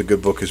think it is a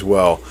good book as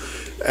well.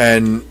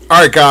 And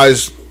all right,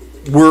 guys,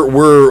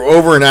 we're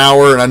over an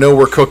hour, and I know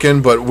we're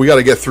cooking, but we got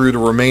to get through the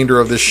remainder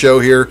of this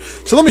show here.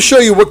 So let me show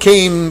you what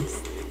came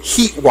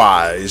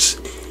heat-wise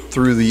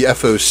through the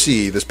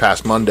FOC this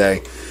past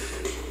Monday.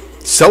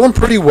 Selling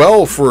pretty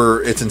well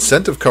for its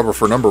incentive cover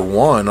for number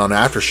 1 on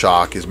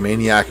Aftershock is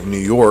Maniac of New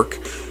York.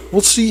 We'll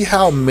see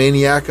how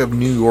Maniac of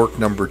New York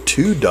number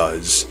 2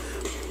 does.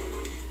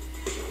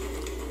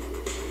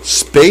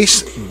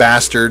 Space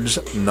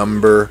Bastards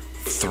number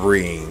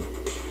 3.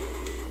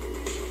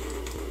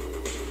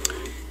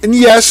 And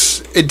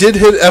yes, it did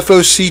hit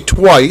FOC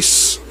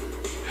twice.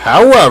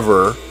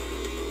 However,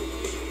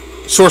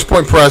 Source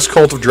Point Press,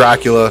 Cult of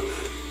Dracula,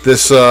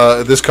 this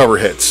cover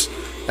hits.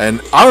 And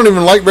I don't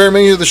even like very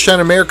many of the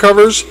Shannon Mayer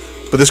covers,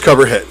 but this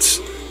cover hits.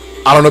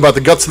 I don't know about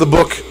the guts of the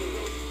book,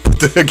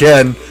 but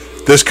again,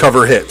 this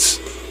cover hits.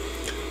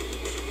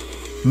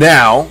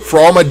 Now,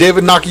 for all my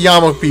David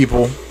Nakayama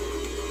people,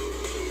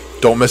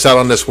 don't miss out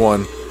on this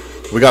one.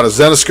 We got a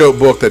Zenoscope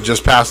book that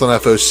just passed on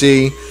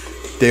FOC,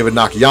 David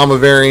Nakayama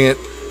variant.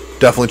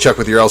 Definitely check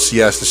with your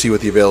LCS to see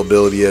what the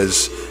availability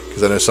is,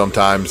 because I know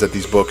sometimes that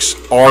these books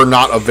are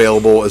not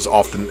available as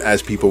often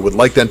as people would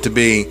like them to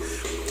be.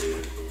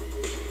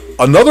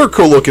 Another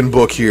cool-looking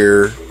book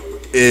here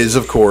is,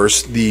 of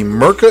course, the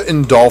Mirka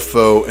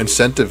Indolfo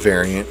incentive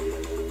variant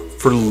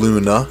for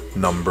Luna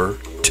number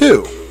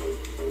 2.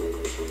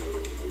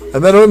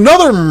 And then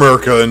another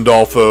Mirka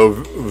Indolfo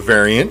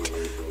variant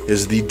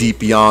is the Deep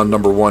Beyond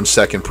number 1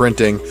 second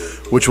printing,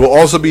 which will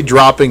also be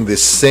dropping the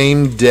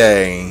same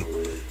day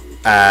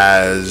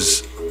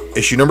as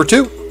issue number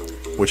 2,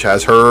 which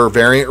has her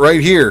variant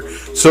right here.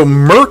 So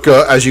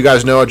Mirka, as you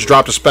guys know, I just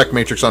dropped a spec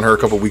matrix on her a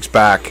couple weeks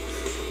back.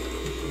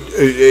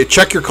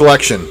 Check your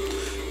collection.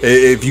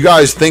 If you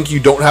guys think you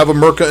don't have a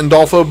Mirka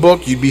Indolfo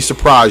book, you'd be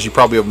surprised. You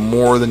probably have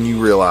more than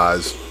you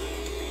realize.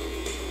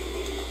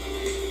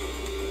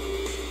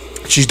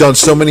 She's done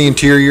so many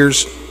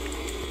interiors.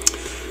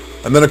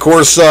 And then, of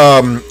course,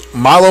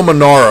 Milo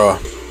Manara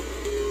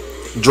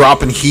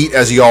dropping heat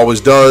as he always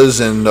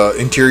does, and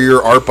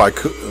interior art by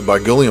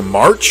Gilliam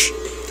March.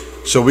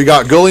 So we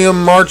got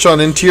Gilliam March on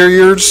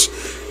interiors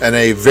and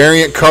a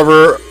variant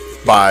cover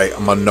by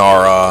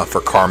Manara for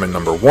Carmen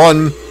number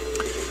 1.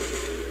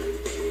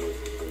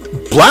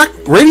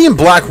 Radiant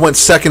Black went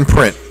second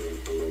print.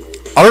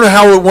 I don't know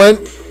how it went.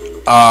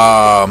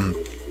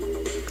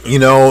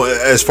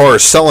 As far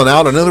as selling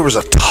out, I know there was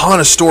a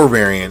ton of store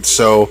variants,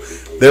 so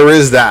there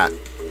is that.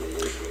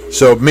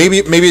 So maybe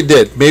it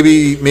did.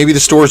 Maybe the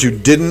stores who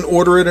didn't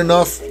order it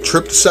enough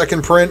tripped the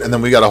second print, and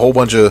then we got a whole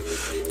bunch of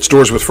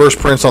stores with first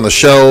prints on the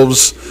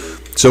shelves.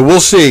 So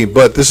we'll see.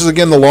 But this is,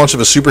 again, the launch of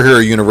a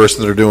superhero universe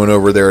that they're doing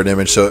over there at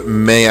Image, so it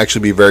may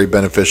actually be very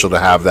beneficial to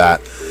have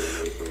that.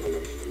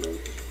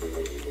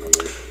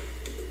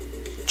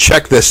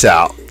 check this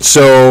out.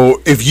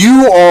 So if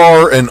you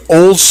are an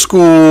old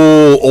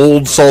school,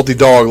 old salty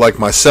dog like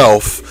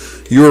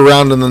myself, you were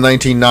around in the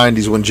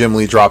 1990s when Jim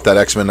Lee dropped that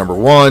X-Men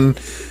 #1.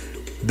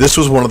 This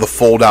was one of the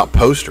fold-out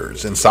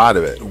posters inside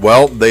of it.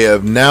 Well, they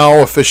have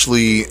now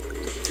officially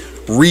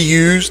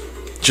reused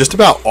just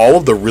about all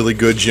of the really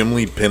good Jim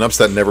Lee pinups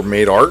that never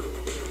made art,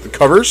 the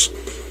covers.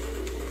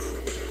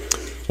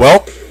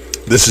 Well,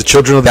 this is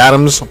Children of the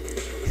Atom's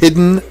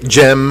Hidden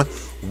Gem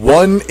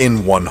 1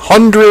 in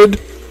 100.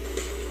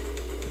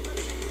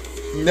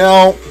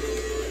 Now,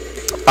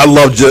 I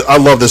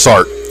love this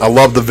art. I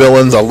love the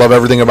villains. I love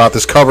everything about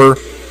this cover.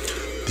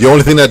 The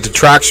only thing that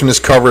detracts from this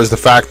cover is the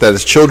fact that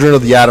it's Children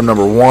of the Atom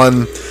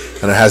 #1,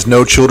 and it has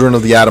no Children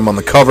of the Atom on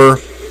the cover.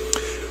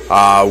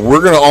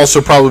 We're going to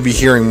also probably be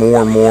hearing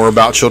more and more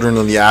about Children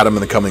of the Atom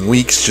in the coming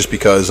weeks, just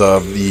because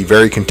of the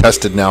very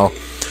contested now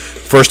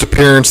first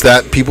appearance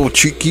that people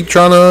keep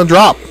trying to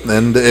drop,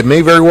 and it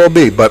may very well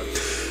be. But,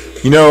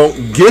 you know,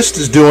 Gist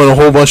is doing a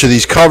whole bunch of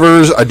these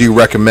covers. I do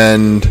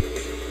recommend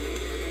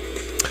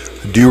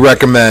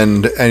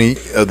any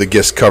of the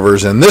Gist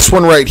covers, and this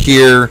one right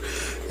here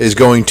is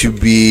going to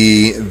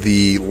be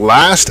the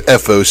last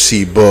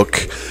FOC book,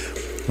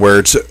 where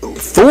it's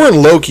Thor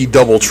and Loki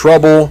Double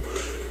Trouble,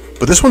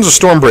 but this one's a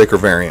Stormbreaker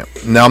variant.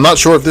 Now, I'm not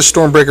sure if this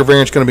Stormbreaker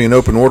variant is going to be an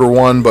open order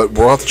one, but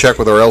we'll have to check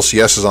with our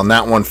LCSs on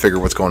that one, figure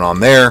what's going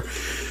on there.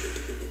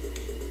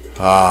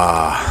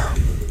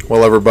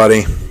 Well,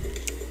 everybody,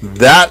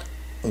 that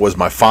was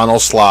my final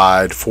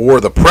slide for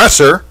the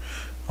presser,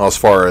 as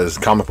far as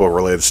comic book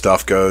related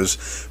stuff goes.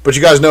 But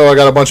you guys know I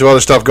got a bunch of other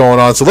stuff going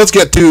on, so let's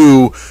get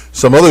to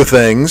some other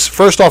things.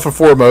 First off and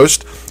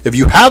foremost, if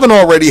you haven't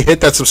already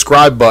hit that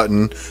subscribe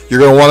button,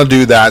 you're going to want to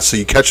do that so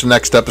you catch the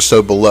next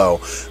episode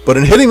below. But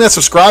in hitting that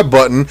subscribe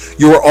button,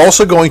 you are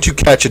also going to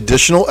catch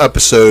additional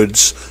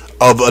episodes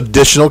of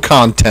additional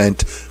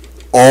content,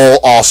 all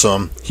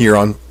awesome, here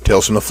on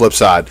Tales from the Flip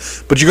Side.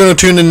 But you're going to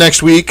tune in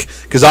next week,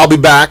 because I'll be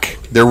back.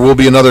 There will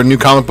be another new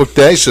comic book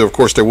day, so of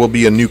course there will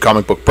be a new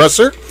comic book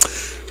presser.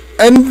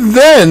 And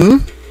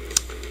then,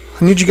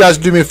 I need you guys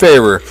to do me a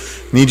favor.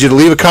 I need you to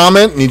leave a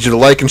comment, I need you to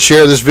like and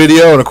share this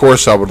video, and of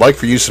course I would like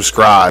for you to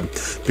subscribe,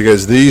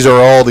 because these are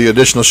all the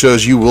additional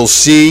shows you will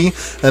see.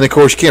 And of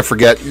course you can't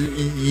forget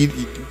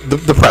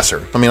the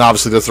presser. I mean,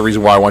 obviously that's the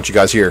reason why I want you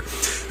guys here.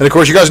 And of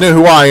course you guys know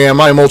who I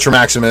am. I am Ultra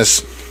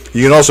Maximus.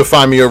 You can also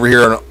find me over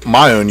here on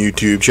my own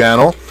YouTube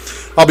channel.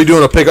 I'll be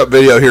doing a pickup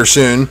video here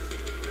soon.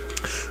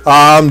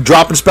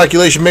 Dropping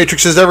speculation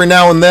matrices every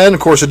now and then.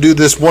 Of course, I do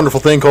this wonderful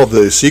thing called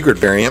the secret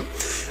variant.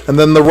 And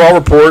then the raw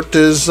report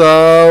is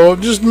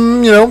just,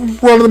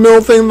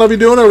 run-of-the-mill thing that I'll be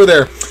doing over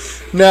there.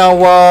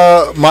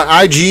 Now,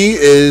 my IG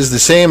is the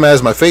same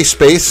as my face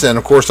space, and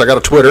of course, I got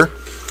a Twitter.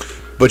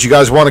 But you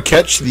guys want to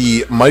catch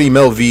the Mighty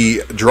Mel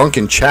V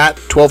Drunken Chat,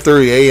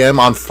 12:30 a.m.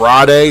 on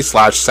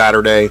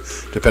Friday/Saturday,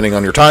 depending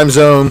on your time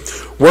zone,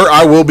 where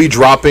I will be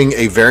dropping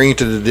a Variant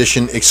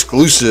Edition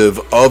exclusive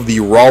of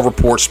the Raw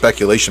Report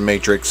Speculation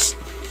Matrix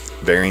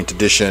Variant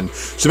Edition.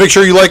 So make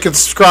sure you like and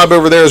subscribe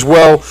over there as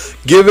well.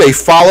 Give a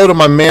follow to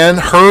my man,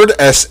 Herd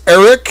S.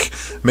 Eric.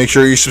 Make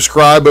sure you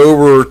subscribe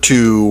over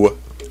to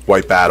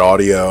White Bat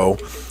Audio.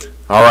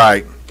 All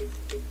right.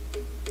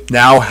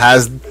 Now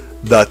has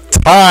the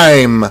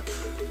time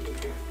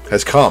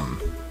has come.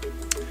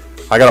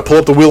 I got to pull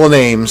up the Wheel of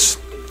Names.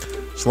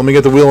 So let me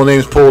get the Wheel of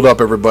Names pulled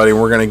up, everybody,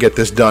 and we're going to get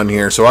this done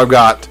here. So I've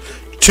got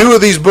 2 of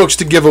these books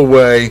to give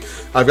away.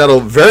 I've got a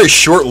very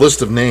short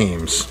list of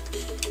names.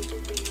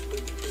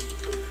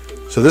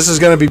 So this is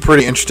going to be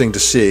pretty interesting to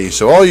see.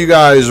 So all you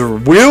guys are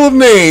Wheel of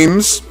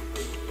Names.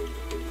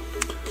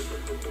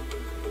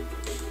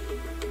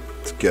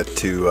 Let's get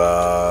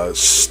to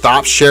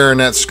stop sharing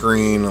that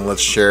screen and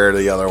let's share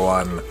the other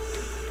one.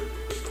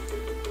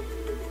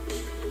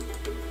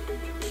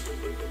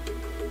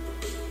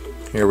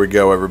 Here we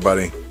go,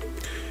 everybody.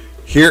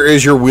 Here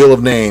is your Wheel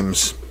of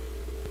Names.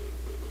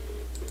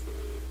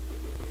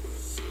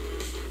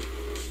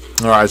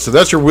 Alright, so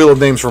that's your Wheel of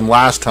Names from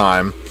last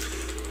time.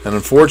 And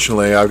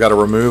unfortunately, I've got to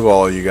remove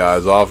all of you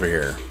guys off of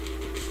here.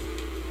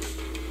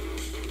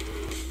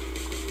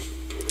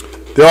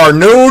 There are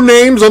no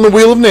names on the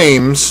Wheel of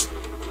Names.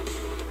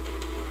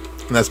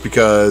 And that's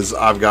because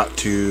I've got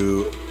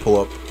to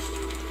pull up.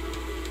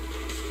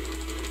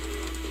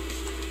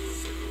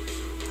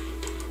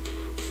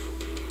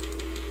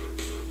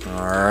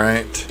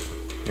 Alright.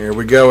 Here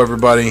we go,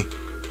 everybody.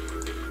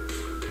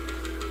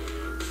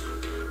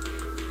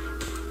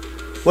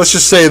 Let's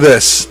just say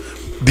this.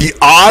 The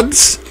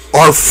odds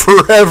are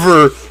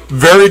forever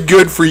very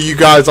good for you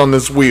guys on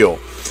this wheel.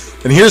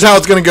 And here's how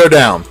it's going to go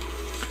down.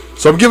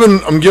 So I'm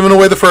giving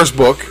away the first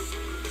book.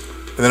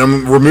 And then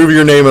I'm removing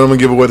your name and I'm going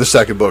to give away the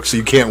second book. So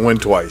you can't win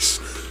twice.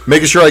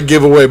 Making sure I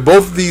give away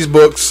both of these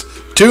books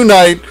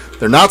tonight.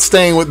 They're not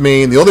staying with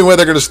me, and the only way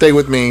they're going to stay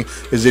with me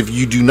is if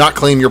you do not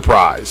claim your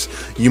prize.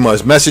 You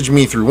must message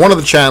me through one of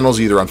the channels,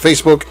 either on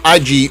Facebook,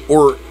 IG,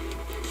 or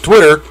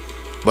Twitter.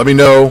 Let me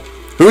know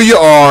who you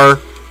are,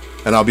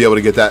 and I'll be able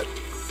to get that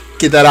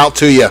out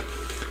to you.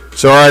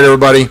 So, all right,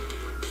 everybody.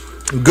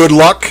 Good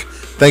luck.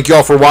 Thank you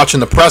all for watching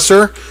the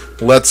presser.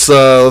 let's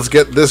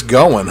get this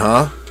going,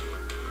 huh?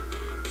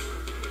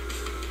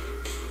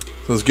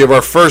 Let's give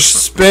our first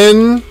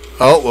spin.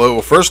 Oh,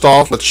 well, first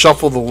off, let's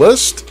shuffle the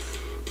list.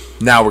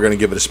 Now we're going to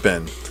give it a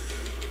spin.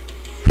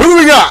 Who do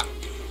we got?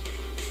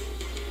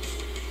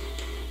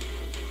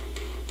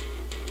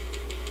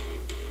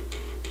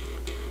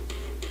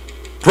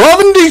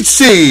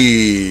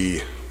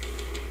 Provendici.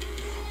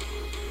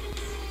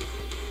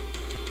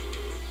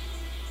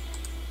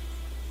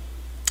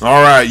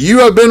 All right, you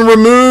have been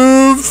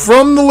removed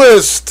from the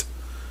list.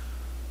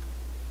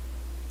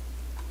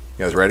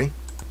 You guys ready?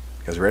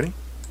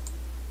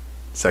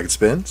 Second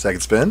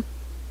spin.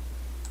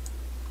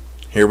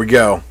 Here we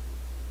go.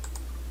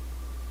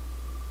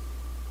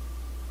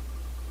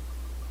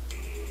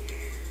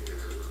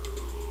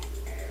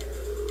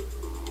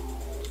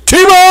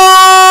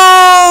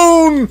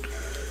 T-Bone!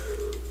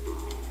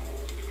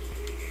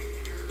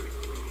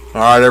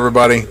 All right,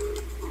 everybody.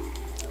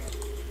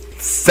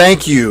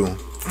 Thank you,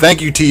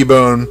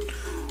 T-Bone.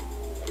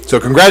 So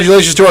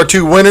congratulations to our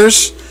 2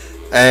 winners.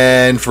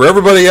 And for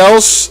everybody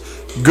else,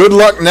 good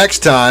luck next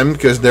time,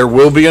 because there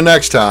will be a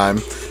next time.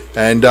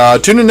 And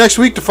tune in next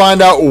week to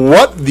find out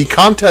what the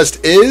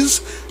contest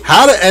is,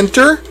 how to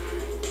enter,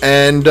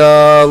 and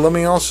let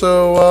me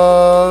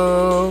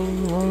also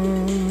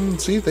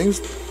see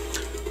things.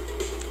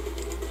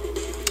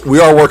 We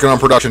are working on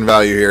production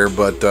value here,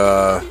 but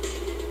I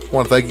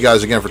want to thank you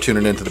guys again for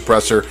tuning in to The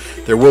Presser.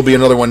 There will be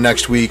another one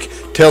next week.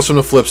 Tales from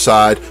the Flip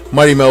Side,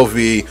 Mighty Mel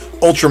V,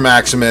 Ultra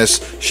Maximus.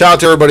 Shout out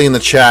to everybody in the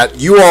chat.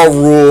 You all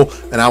rule,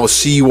 and I will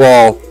see you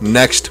all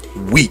next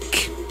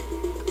week.